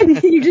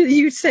 And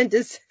you sent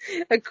us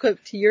a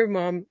clip to your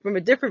mom from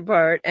a different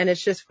part, and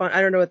it's just fun.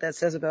 I don't know what that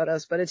says about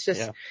us, but it's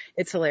just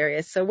it's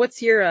hilarious. So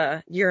what's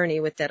your journey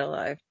with Dead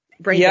Alive?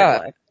 Brain Dead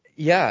Alive.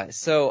 Yeah,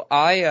 so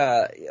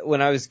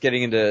when I was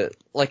getting into,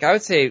 like, I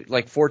would say,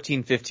 like,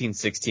 14, 15,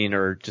 16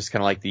 are just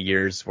kind of like the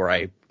years where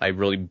I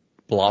really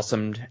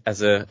blossomed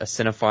as a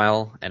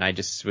cinephile, and I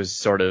just was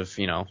sort of,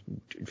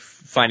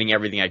 finding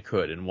everything I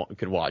could and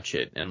could watch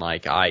it. And,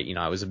 like, I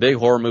was a big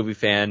horror movie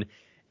fan,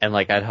 and,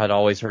 like, I had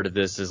always heard of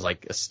this as,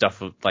 like, the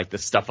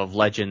stuff of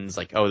legends,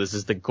 like, oh, this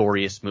is the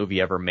goriest movie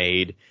ever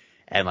made.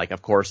 And, like,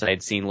 of course, I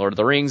had seen Lord of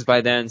the Rings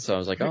by then, so I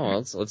was like, oh,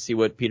 well, let's see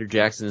what Peter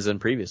Jackson has done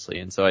previously.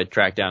 And so I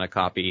tracked down a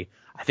copy.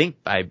 I think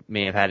I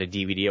may have had a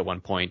DVD at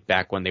one point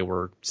back when they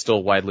were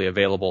still widely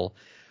available.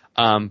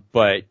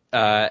 But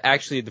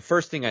actually, the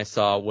first thing I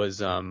saw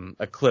was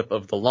a clip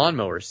of the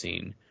lawnmower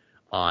scene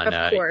on,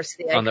 of course,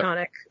 the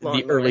iconic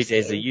lawnmower the early scene.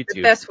 days of YouTube.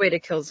 The best way to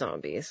kill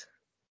zombies.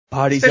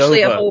 Party's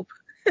especially over.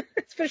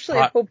 Especially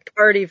a whole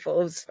party full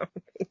of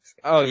zombies.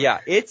 Oh yeah,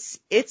 it's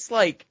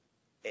like,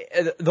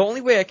 the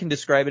only way I can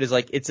describe it is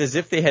like, it's as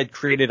if they had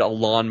created a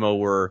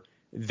lawnmower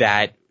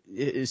that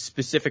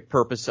specific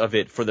purpose of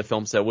it for the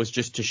film set was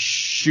just to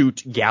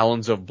shoot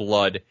gallons of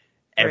blood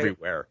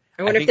everywhere.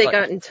 I wonder if they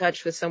got in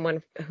touch with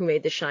someone who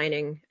made The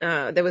Shining,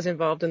 that was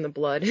involved in the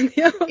blood in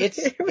the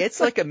elevator. It's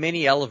like a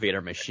mini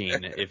elevator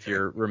machine, if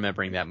you're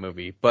remembering that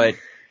movie. But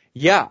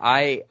yeah,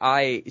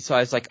 so I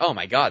was like, oh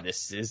my god,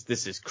 this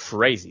is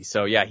crazy.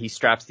 So yeah, he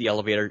straps he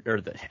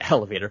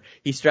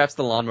straps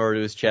the lawnmower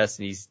to his chest,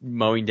 and he's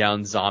mowing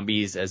down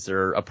zombies as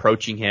they're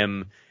approaching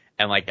him,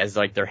 and like, as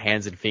like their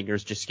hands and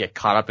fingers just get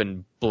caught up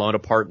and blown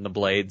apart in the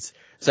blades.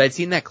 So I'd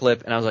seen that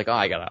clip, and I was like, oh,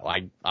 I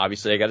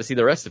gotta see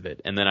the rest of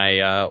it. And then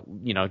I,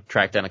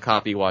 tracked down a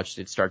copy, watched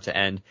it start to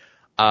end.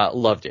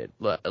 Loved it.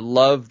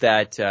 Love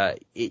that,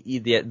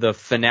 the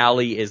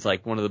finale is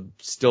like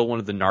still one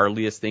of the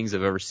gnarliest things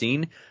I've ever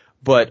seen.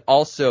 But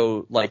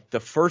also, like,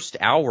 the first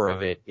hour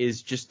of it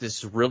is just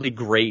this really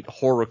great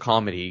horror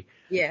comedy.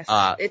 Yes,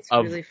 it's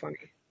really funny.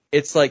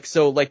 It's like,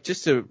 so, like,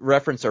 just to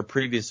reference our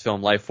previous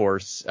film, Life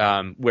Force,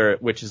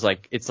 which is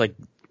like, it's like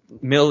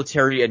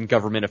military and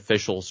government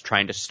officials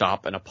trying to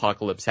stop an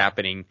apocalypse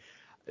happening.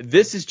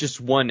 This is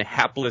just one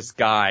hapless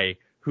guy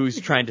who's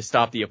trying to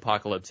stop the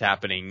apocalypse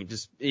happening.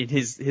 Just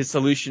his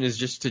solution is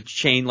just to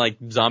chain like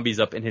zombies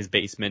up in his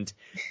basement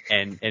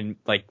and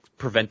like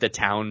prevent the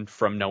town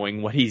from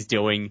knowing what he's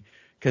doing.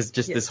 Cause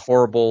just this the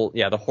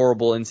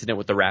horrible incident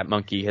with the rat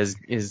monkey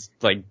is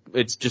like,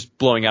 it's just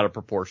blowing out of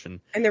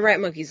proportion. And the rat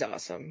monkey's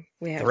awesome.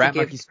 The rat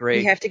monkey's great.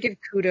 We have to give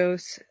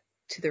kudos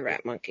to the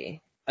rat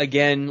monkey.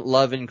 Again,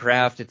 love and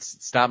craft.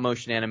 It's stop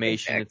motion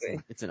animation. Exactly.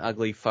 It's an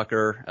ugly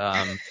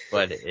fucker.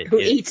 But who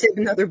eats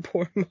another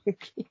poor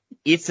monkey.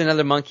 Eats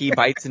another monkey,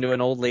 bites into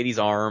an old lady's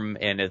arm,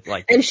 and it's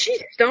like, and she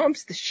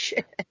stomps the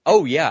shit.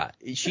 Oh yeah,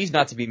 she's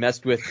not to be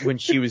messed with when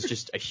she was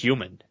just a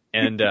human,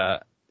 and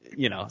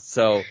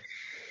so,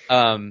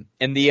 but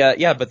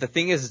the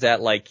thing is that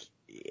like,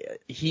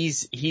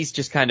 he's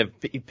just kind of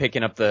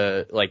picking up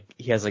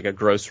he has like a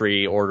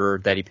grocery order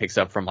that he picks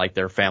up from like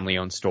their family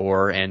owned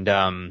store, and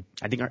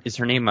I think is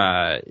her name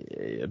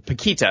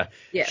Paquita.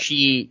 Yeah.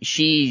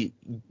 She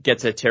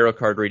gets a tarot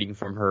card reading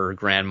from her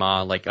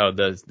grandma, like, oh,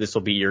 this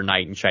will be your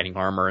knight in shining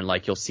armor, and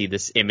like you'll see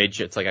this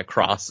image, it's like a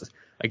cross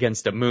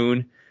against a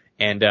moon,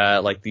 and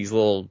like these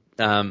little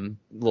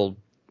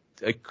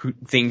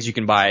things you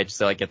can buy just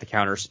to like at the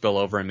counter spill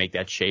over and make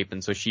that shape.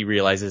 And so she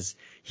realizes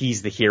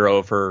he's the hero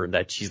of her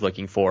that she's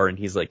looking for, and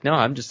he's like, no,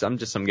 I'm just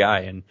some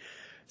guy. And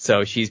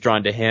so she's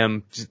drawn to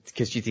him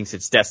because she thinks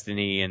it's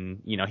destiny,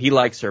 and he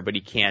likes her, but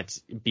he can't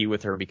be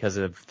with her because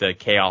of the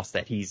chaos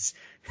that he's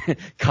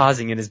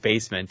causing in his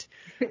basement.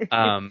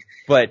 But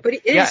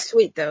it is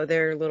sweet though,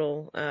 their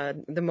little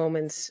the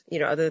moments,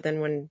 other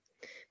than when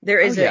there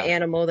is an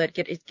animal that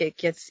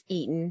gets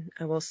eaten.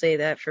 I will say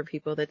that for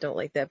people that don't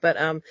like that. But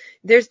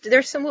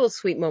there's some little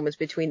sweet moments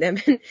between them.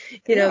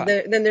 And,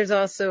 then there's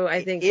also,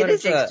 I think, it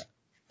is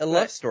a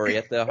love story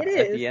at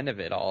the end of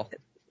it all.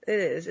 It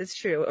is. It's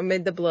true.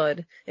 Amid the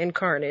blood and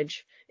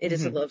carnage, it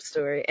is a love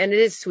story. And it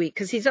is sweet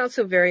because he's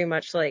also very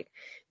much like,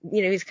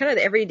 he's kind of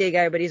the everyday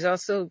guy, but he's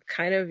also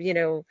kind of,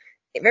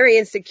 very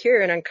insecure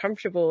and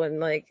uncomfortable,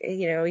 and like,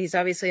 he's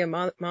obviously a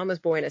mama's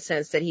boy in a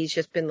sense that he's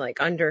just been like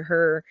under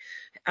her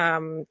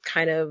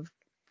kind of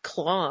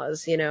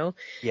claws,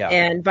 Yeah.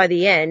 And by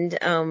the end,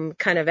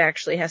 kind of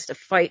actually has to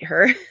fight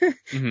her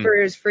for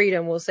his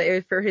freedom, we'll say,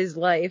 for his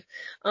life.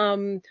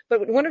 But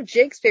one of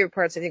Jake's favorite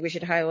parts I think we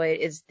should highlight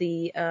is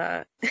the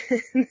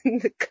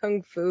the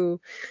kung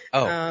fu.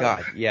 Oh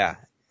God, yeah.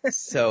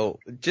 So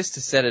just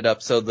to set it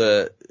up, so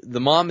the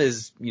mom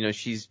is,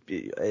 she's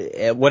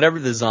whatever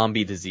the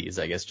zombie disease,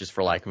 I guess, just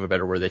for lack of a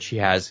better word, that she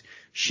has,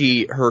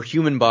 her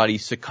human body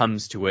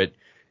succumbs to it.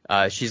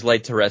 She's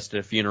laid to rest at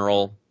a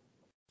funeral.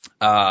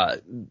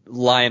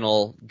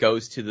 Lionel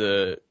goes to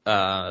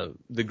the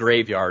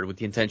graveyard with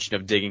the intention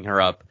of digging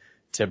her up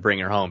to bring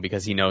her home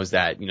because he knows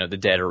that, the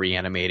dead are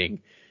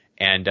reanimating.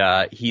 And,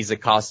 he's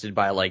accosted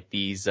by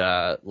these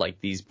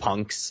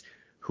punks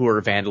who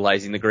are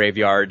vandalizing the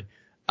graveyard.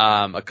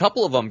 A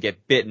couple of them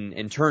get bitten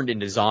and turned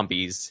into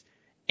zombies.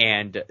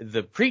 And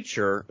the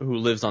preacher who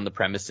lives on the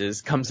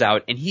premises comes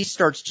out and he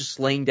starts just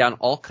laying down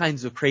all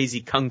kinds of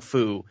crazy kung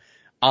fu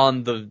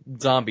on the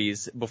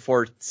zombies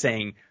before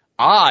saying,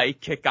 "I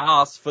kick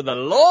ass for the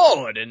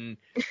Lord," and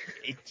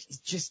he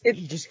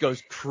just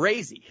goes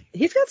crazy.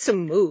 He's got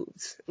some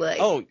moves,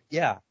 Oh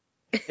yeah,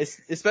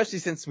 especially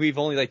since we've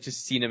only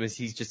just seen him as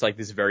he's just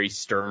this very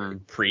stern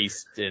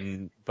priest,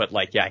 but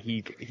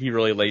he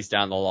really lays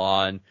down the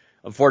law, and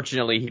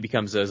unfortunately he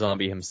becomes a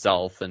zombie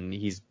himself, and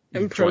he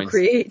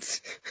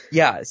procreates.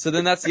 Yeah, so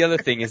then that's the other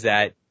thing is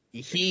that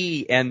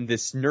he and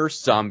this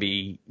nurse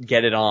zombie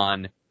get it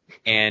on.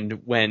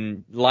 And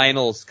when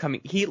Lionel's coming,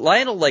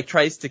 Lionel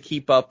tries to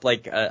keep up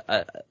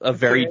a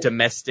very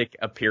domestic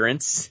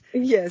appearance.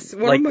 Yes,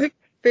 one of my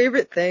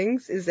favorite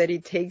things is that he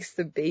takes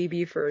the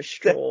baby for a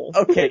stroll.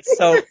 Okay,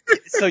 so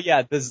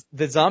yeah,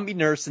 the zombie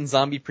nurse and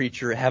zombie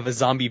preacher have a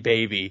zombie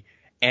baby,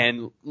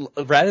 and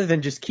rather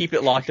than just keep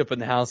it locked up in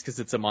the house because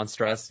it's a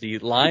monstrosity,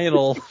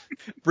 Lionel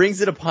brings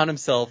it upon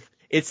himself.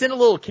 It's in a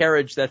little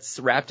carriage that's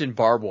wrapped in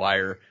barbed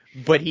wire,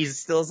 but he's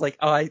still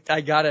I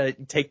gotta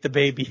take the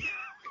baby.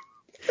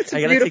 It's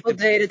a beautiful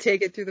day to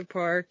take it through the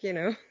park,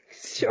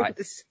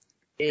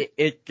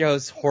 It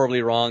goes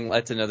horribly wrong.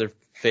 That's another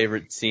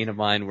favorite scene of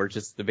mine where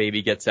just the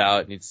baby gets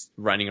out and it's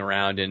running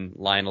around and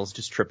Lionel's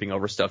just tripping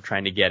over stuff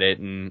trying to get it,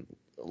 and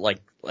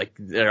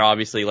they're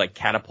obviously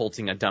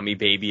catapulting a dummy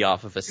baby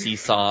off of a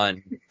seesaw,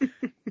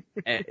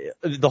 and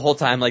the whole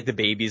time the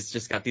baby's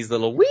just got these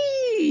little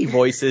wee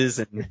voices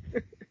and.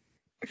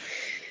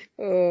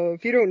 Oh,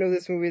 if you don't know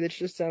this movie, that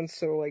just sounds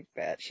so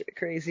batshit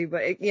crazy.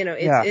 But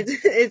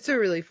it's a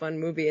really fun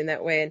movie in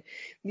that way, and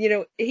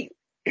he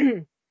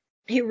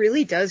he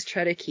really does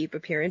try to keep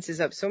appearances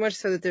up, so much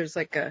so that there's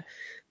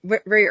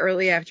very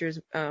early after his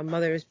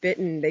mother is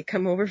bitten, they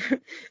come over,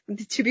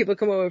 the two people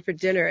come over for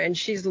dinner, and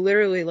she's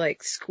literally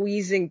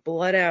squeezing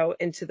blood out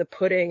into the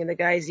pudding, and the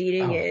guy's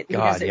eating it.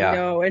 God, he doesn't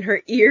know, and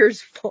her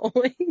ear's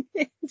falling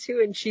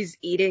into, and she's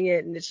eating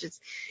it, and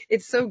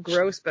it's so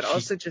gross, but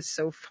also just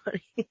so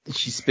funny.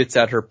 She spits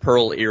out her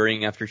pearl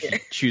earring after she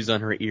chews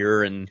on her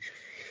ear, and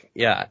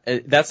yeah,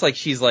 that's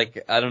she's I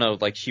don't know,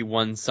 she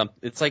won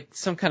it's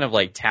some kind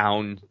of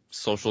town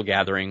social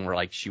gathering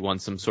where she won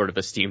some sort of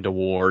esteemed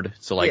award.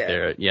 So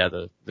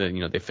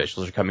the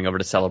officials are coming over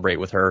to celebrate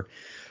with her.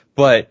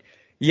 But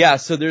yeah,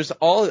 so there's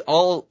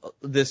all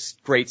this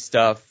great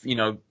stuff,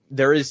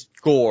 there is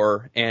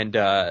gore and,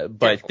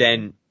 but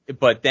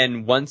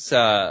then once,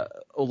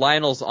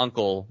 Lionel's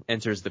uncle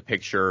enters the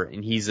picture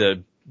and he's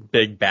a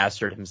big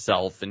bastard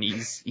himself, and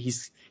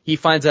he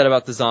finds out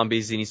about the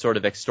zombies and he sort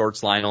of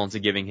extorts Lionel into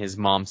giving his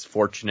mom's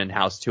fortune and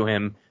house to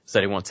him so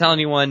that he won't tell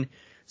anyone.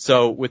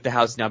 So with the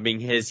house now being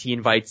his, he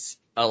invites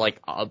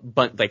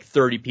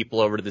 30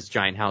 people over to this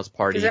giant house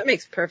party. Because that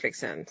makes perfect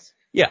sense.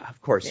 Yeah,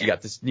 of course. Yeah. You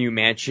got this new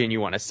mansion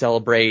you want to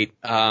celebrate.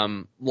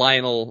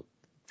 Lionel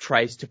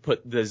tries to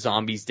put the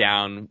zombies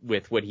down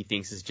with what he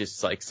thinks is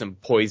just some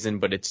poison,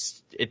 but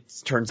it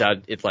turns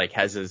out it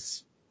has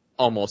this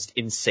almost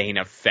insane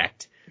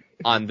effect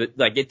on the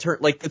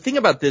the thing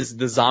about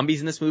the zombies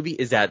in this movie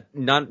is that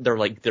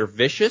they're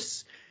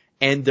vicious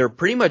and they're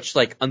pretty much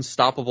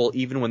unstoppable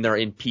even when they're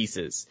in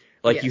pieces.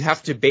 Yes. You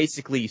have to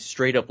basically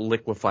straight up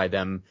liquefy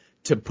them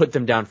to put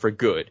them down for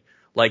good.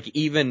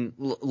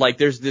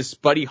 There's this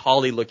Buddy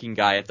Holly looking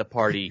guy at the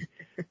party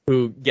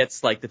who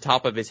gets the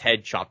top of his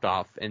head chopped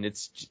off, and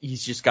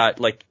he's just got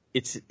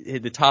it's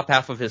the top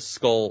half of his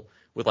skull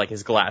with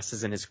his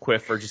glasses and his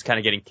quiff are just kind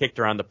of getting kicked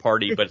around the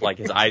party, but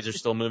his eyes are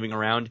still moving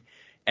around.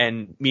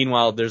 And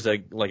meanwhile, there's a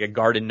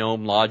garden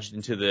gnome lodged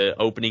into the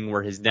opening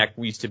where his neck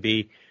used to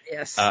be.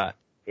 Yes.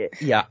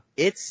 Yeah,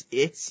 it's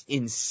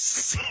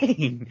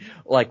insane,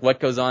 what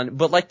goes on.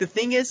 But the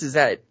thing is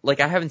that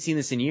I haven't seen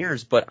this in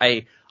years, but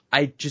I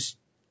just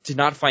did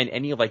not find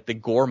any of the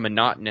gore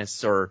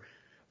monotonous or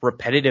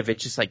repetitive.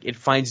 It's just it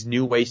finds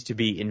new ways to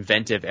be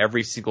inventive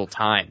every single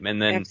time. And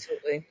then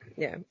absolutely,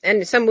 yeah.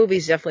 And some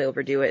movies definitely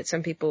overdo it.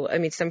 Some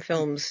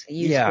films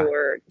use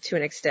gore to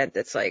an extent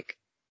that's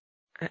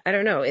I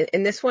don't know.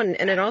 In this one,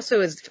 and it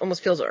also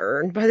almost feels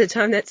earned by the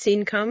time that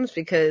scene comes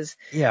because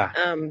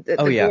the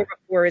gore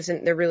before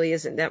there really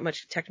isn't that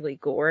much technically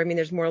gore. I mean,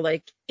 there's more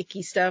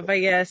icky stuff,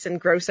 I guess,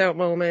 and gross out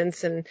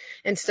moments and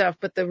stuff.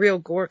 But the real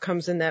gore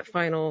comes in that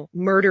final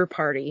murder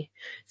party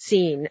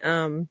scene.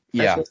 I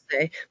will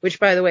say, which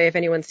by the way, if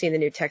anyone's seen the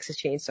new Texas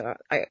Chainsaw,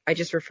 I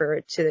just refer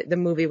it to the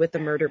movie with the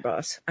murder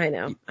boss. I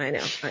know.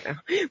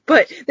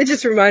 But it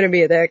just reminded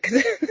me of that.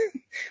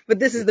 But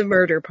this is the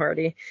murder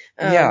party.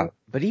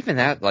 But even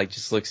that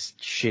just looks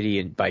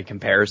shitty by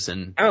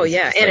comparison. Oh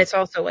yeah, and it's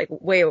also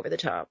way over the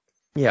top.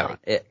 Yeah,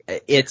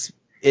 this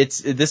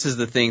is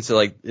the thing. So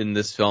in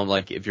this film,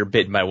 if you're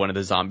bitten by one of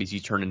the zombies, you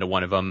turn into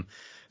one of them.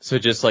 So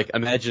just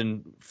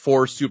imagine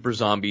 4 super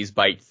zombies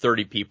bite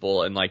 30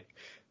 people, and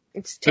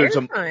it's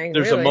terrifying.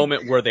 There's a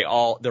moment where they're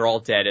all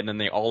dead, and then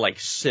they all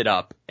sit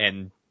up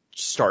and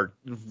start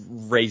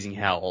raising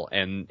hell.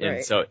 And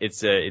Right. so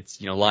it's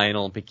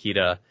Lionel and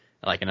Paquita,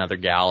 like another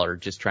gal, are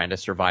just trying to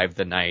survive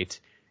the night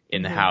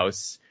in the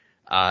house.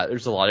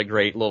 There's a lot of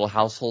great little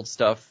household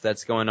stuff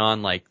that's going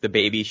on. Like the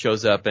baby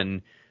shows up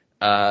and,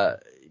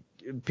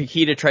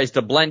 Paquita tries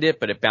to blend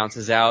it, but it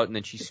bounces out, and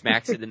then she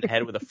smacks it in the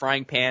head with a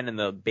frying pan, and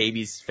the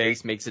baby's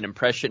face makes an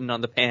impression on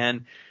the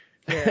pan.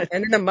 Yeah.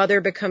 And then the mother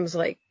becomes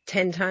like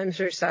 10 times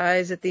her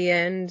size at the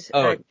end.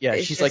 Oh, yeah,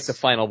 she's like the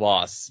final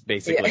boss,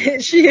 basically. Yeah,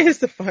 she is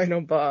the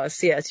final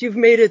boss. Yes, you've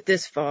made it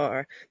this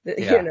far.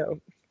 Yeah.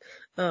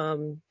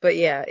 But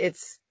yeah,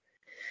 it's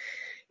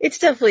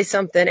definitely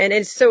something, and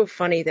it's so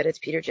funny that it's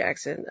Peter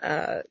Jackson.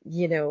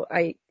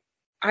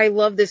 I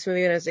loved this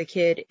movie when I was a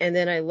kid, and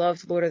then I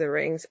loved Lord of the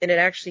Rings, and it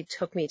actually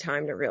took me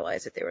time to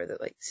realize that they were the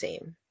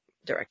same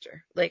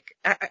director. Like,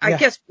 I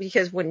guess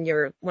because when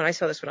I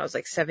saw this when I was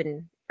like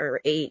 7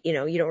 or 8, you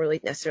don't really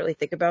necessarily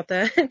think about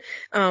that.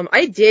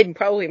 I did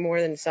probably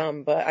more than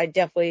some, but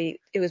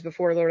it was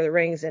before Lord of the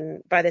Rings,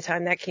 and by the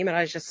time that came out,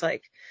 I was just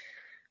like,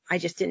 I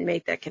just didn't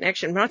make that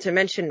connection. Not to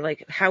mention,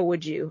 like, how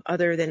would you,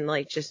 other than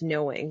like just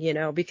knowing,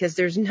 because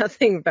there's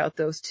nothing about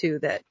those two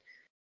that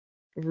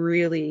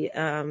really,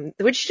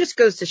 which just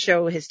goes to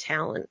show his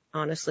talent,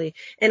 honestly.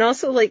 And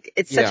also, like,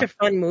 it's such a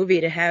fun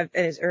movie to have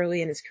as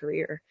early in his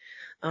career.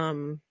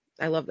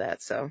 I love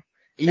that. So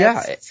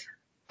I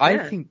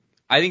think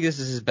this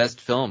is his best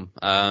film.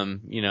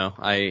 I'm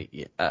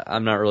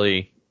not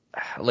really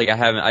like,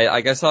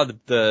 I saw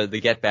the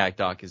Get Back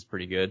doc is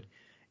pretty good,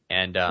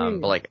 and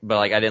but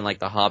I didn't like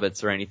the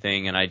Hobbits or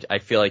anything, and I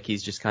feel like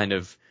he's just kind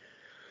of,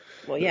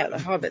 well, yeah, the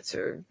Hobbits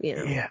are,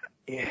 yeah,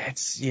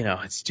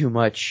 it's too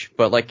much,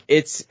 but like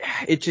it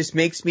just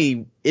makes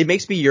me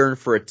yearn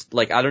for it.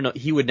 Like, I don't know,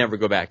 he would never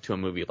go back to a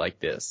movie like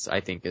this,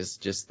 I think, is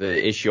just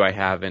the issue I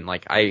have. And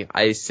like,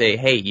 I say,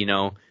 hey,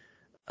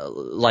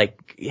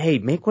 hey,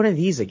 make one of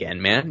these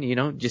again,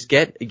 man, just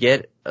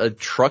get a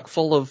truck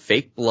full of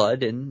fake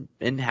blood and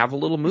have a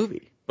little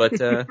movie.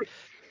 But,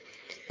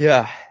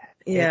 yeah.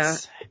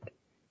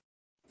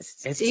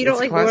 So you don't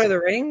like Lord of the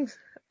Rings?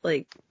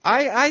 Like,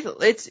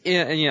 to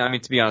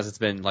be honest, it's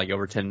been like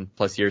over 10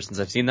 plus years since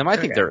I've seen them. I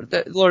think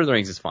Lord of the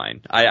Rings is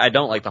fine. I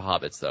don't like the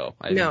Hobbits though.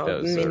 I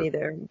think me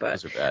neither. But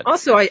those are bad.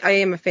 Also, I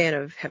am a fan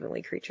of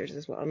Heavenly Creatures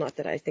as well. Not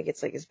that I think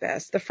it's like his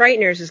best. The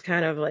Frighteners is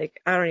kind of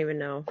like, I don't even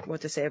know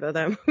what to say about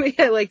that movie.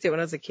 I liked it when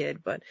I was a kid,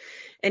 but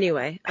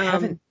anyway. I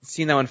haven't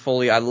seen that one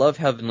fully. I love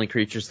Heavenly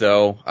Creatures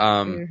though.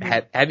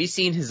 Have you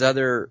seen his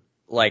other,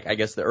 like, I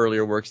guess the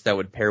earlier works that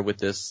would pair with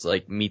this,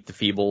 like Meet the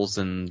Feebles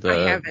and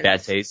the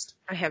Bad Taste?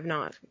 I have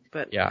not,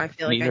 but yeah, I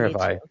feel like neither I need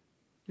have to.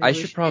 I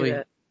should probably,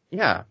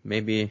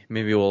 maybe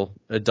we'll,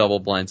 a double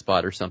blind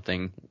spot or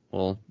something.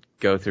 We'll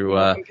go through,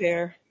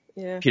 compare.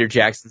 Yeah. Peter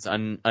Jackson's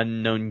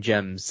unknown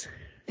gems.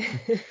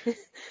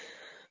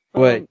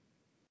 But,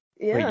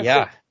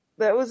 So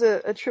that was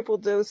a triple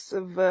dose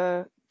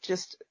of,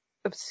 just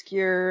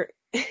obscure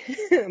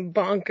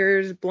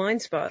bonkers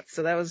blind spots.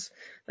 So that was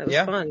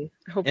fun.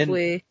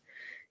 Hopefully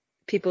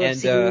people have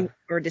seen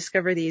or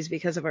discover these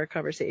because of our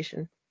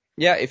conversation.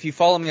 Yeah, if you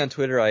follow me on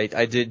Twitter,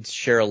 I did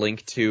share a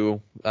link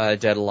to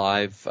Dead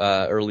Alive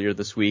earlier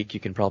this week. You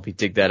can probably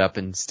dig that up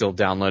and still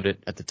download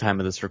it at the time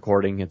of this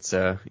recording.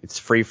 It's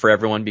free for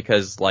everyone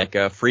because, like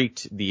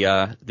Freaked, the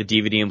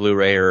DVD and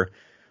Blu-ray are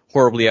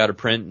horribly out of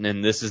print,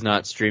 and this is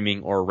not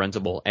streaming or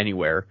rentable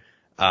anywhere.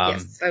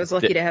 Yes, I was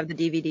lucky to have the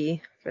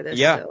DVD for this.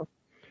 Yeah. So.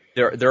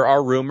 There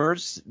are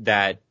rumors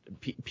that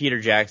Peter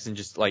Jackson,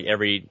 just like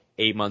every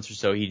 8 months or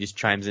so, he just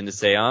chimes in to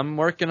say, I'm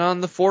working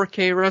on the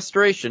 4K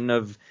restoration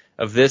of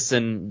this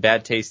and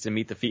Bad Taste and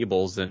Meet the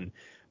Feebles.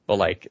 But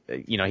like,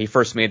 he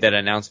first made that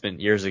announcement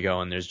years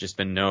ago, and there's just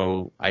been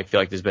I feel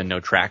like there's been no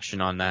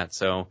traction on that.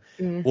 So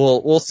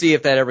we'll see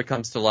if that ever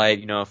comes to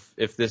light.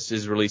 If this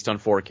is released on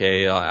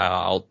 4K,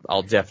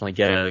 I'll definitely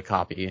get a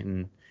copy,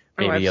 and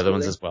maybe the other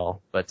ones as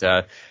well. But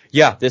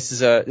this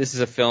is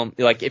a film,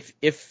 like,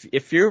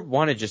 if you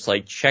want to just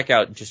like check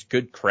out just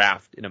good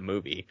craft in a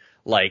movie,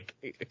 like,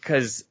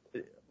 because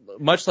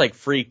much like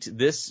Freaked,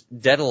 this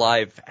Dead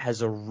Alive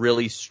has a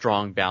really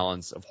strong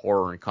balance of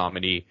horror and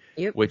comedy,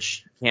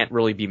 which can't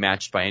really be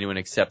matched by anyone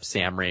except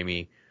Sam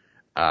Raimi.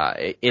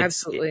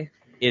 Absolutely.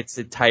 It's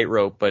a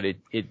tightrope, but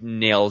it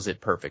nails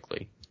it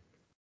perfectly.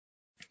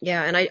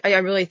 Yeah, and I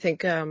really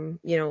think a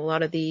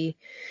lot of the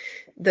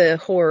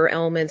horror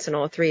elements in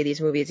all three of these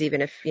movies,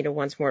 even if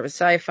one's more of a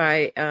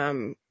sci-fi,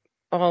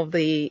 all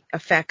the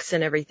effects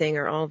and everything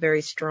are all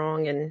very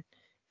strong and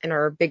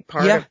are a big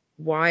part of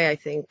why I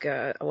think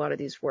a lot of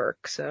these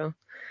work. So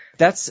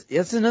that's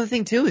another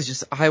thing too, is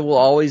just I will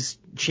always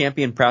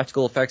champion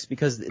practical effects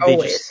because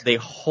they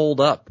hold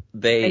up.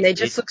 They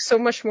just look so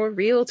much more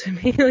real to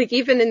me. Like,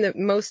 even in the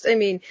most,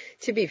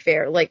 to be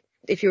fair, like,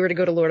 if you were to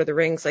go to Lord of the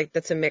Rings, like,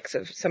 that's a mix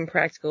of some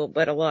practical,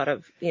 but a lot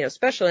of,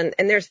 special. And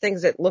there's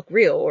things that look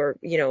real, or,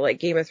 like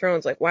Game of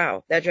Thrones, like,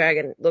 wow, that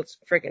dragon looks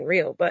freaking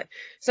real. But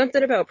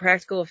something about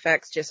practical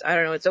effects just, I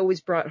don't know, it's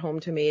always brought home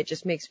to me. It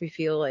just makes me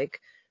feel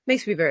like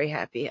makes me very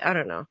happy. I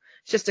don't know.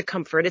 It's just a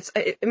comfort. It's,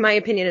 in my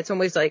opinion, it's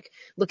almost like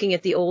looking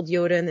at the old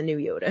Yoda and the new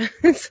Yoda.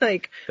 It's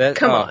like,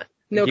 come on,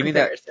 no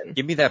comparison.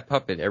 Give me that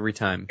puppet every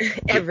time.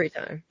 Every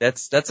time.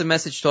 That's a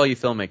message to all you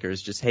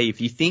filmmakers. Just, hey,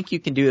 if you think you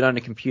can do it on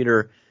a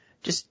computer,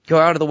 just go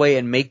out of the way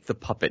and make the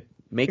puppet.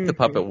 Make the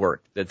puppet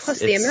work. Plus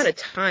the amount of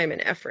time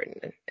and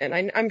effort,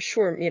 and I'm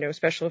sure, you know,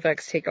 special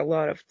effects take a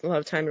lot of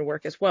time and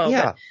work as well.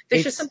 Yeah, but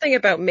there's just something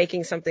about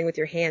making something with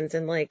your hands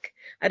and, like,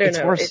 I don't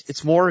know.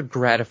 It's more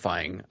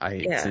gratifying.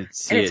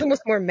 It's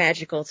almost more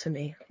magical to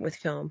me with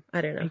film.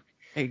 I don't know.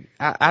 Hey,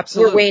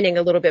 absolutely. We're waning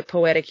a little bit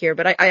poetic here,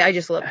 but I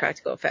just love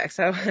practical effects.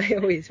 I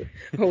always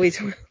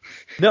will.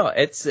 No,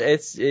 it's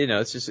you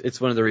know,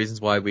 it's one of the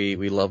reasons why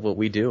we love what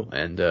we do,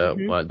 and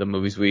the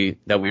movies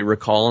that we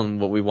recall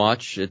and what we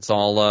watch, it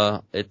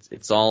all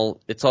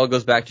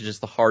goes back to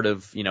just the heart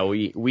of, you know,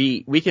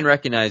 we can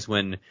recognize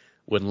when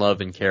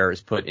love and care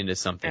is put into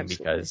something.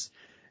 Absolutely. Because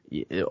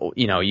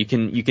you know, you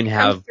can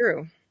have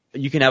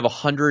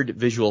 100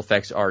 visual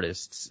effects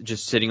artists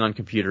just sitting on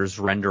computers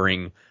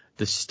rendering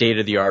the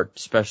state-of-the-art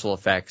special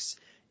effects,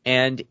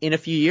 and in a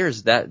few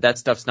years, that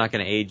stuff's not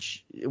going to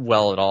age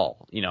well at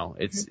all. You know,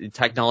 it's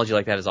technology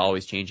like that is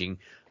always changing,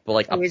 but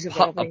like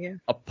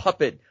a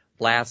puppet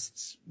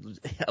lasts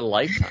a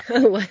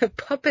lifetime. A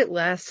puppet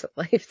lasts a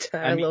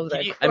lifetime. I love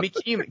that.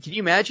 Can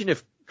you imagine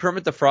if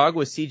Kermit the Frog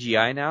was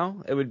CGI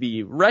now? It would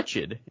be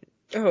wretched.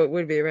 Oh, it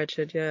would be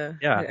wretched. Yeah.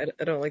 Yeah.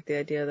 I don't like the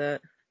idea of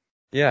that.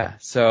 Yeah.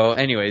 So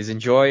anyways,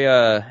 enjoy,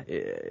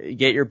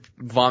 get your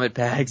vomit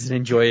bags and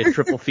enjoy a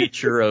triple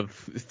feature of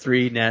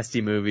 3 nasty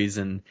movies.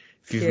 And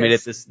if you've made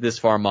it this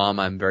far, Mom,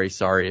 I'm very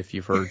sorry if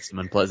you've heard some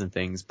unpleasant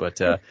things.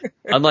 But,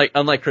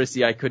 unlike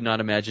Christy, I could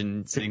not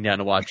imagine sitting down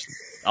to watch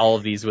all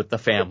of these with the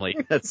family.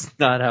 That's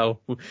not how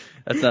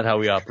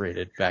we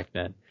operated back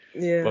then.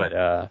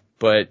 Yeah.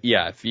 But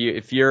yeah,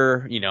 if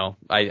you're, you know,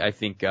 I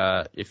think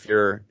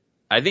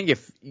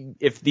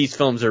if these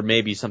films are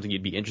maybe something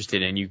you'd be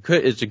interested in,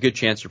 it's a good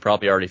chance you're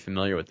probably already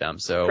familiar with them.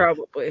 So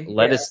probably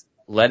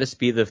let us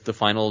be the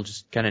final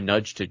just kind of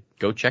nudge to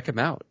go check them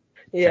out.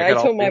 Yeah, I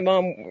told my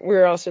mom we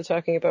were also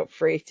talking about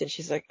Freaked, and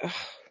she's like, "Oh,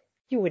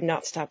 you would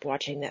not stop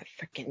watching that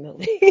freaking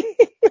movie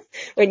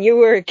when you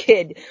were a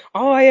kid.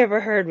 All I ever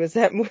heard was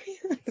that movie."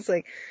 It's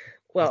like,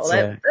 well,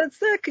 that's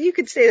that. You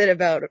could say that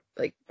about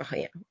like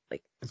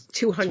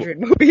 200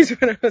 movies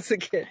when I was a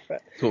kid.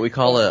 But it's what we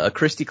call a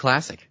Christie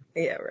classic.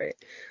 Yeah, right.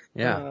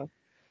 Yeah.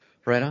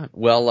 Right on.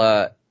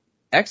 Well,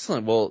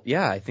 excellent. Well,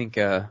 yeah, I think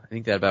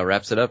that about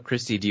wraps it up.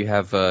 Christy, do you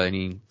have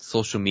any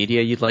social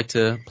media you'd like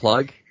to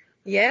plug?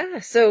 Yeah.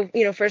 So,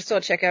 you know, first of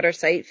all, check out our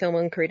site,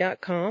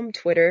 filminquiry.com,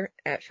 Twitter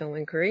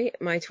 @filminquiry.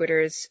 My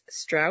Twitter is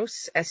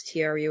Strauss,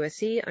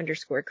 STRUSE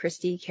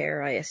 _Christy,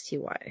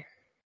 KRISTY.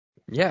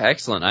 Yeah,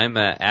 excellent. I'm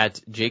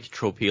at Jake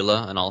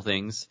Tropila on all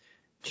things,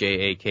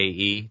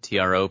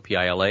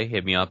 JAKETROPILA.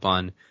 Hit me up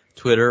on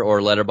Twitter or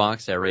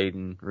Letterboxd. I rate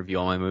and review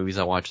all my movies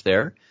I watch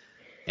there.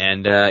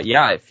 And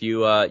if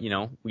you you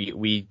know,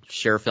 we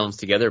share films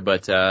together,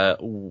 but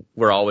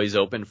we're always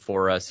open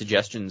for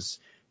suggestions.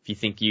 If you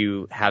think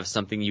you have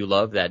something you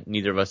love that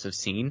neither of us have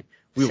seen,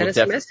 send us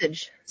a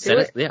message.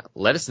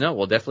 Let us know.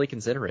 We'll definitely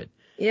consider it.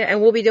 Yeah,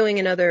 and we'll be doing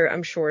another,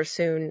 I'm sure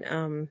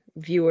soon,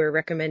 viewer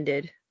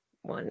recommended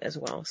one as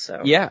well.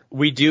 So yeah,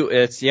 we do.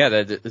 It's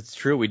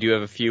true. We do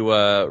have a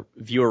few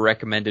viewer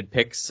recommended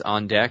picks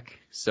on deck.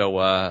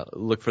 So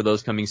look for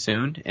those coming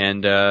soon.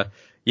 And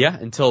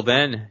until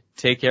then,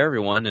 take care,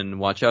 everyone, and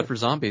watch out for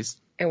zombies.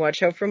 And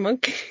watch out for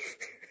monkeys.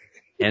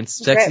 And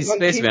sexy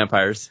space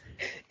vampires.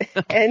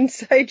 And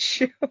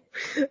Sideshow.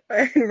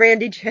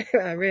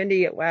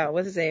 Randy, wow,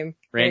 what's his name?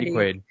 Randy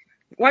Quaid.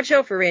 Watch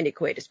out for Randy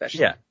Quaid,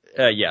 especially.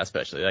 Yeah,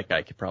 especially. That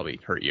guy could probably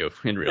hurt you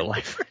in real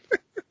life.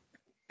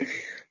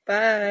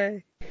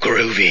 Bye.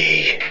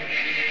 Groovy.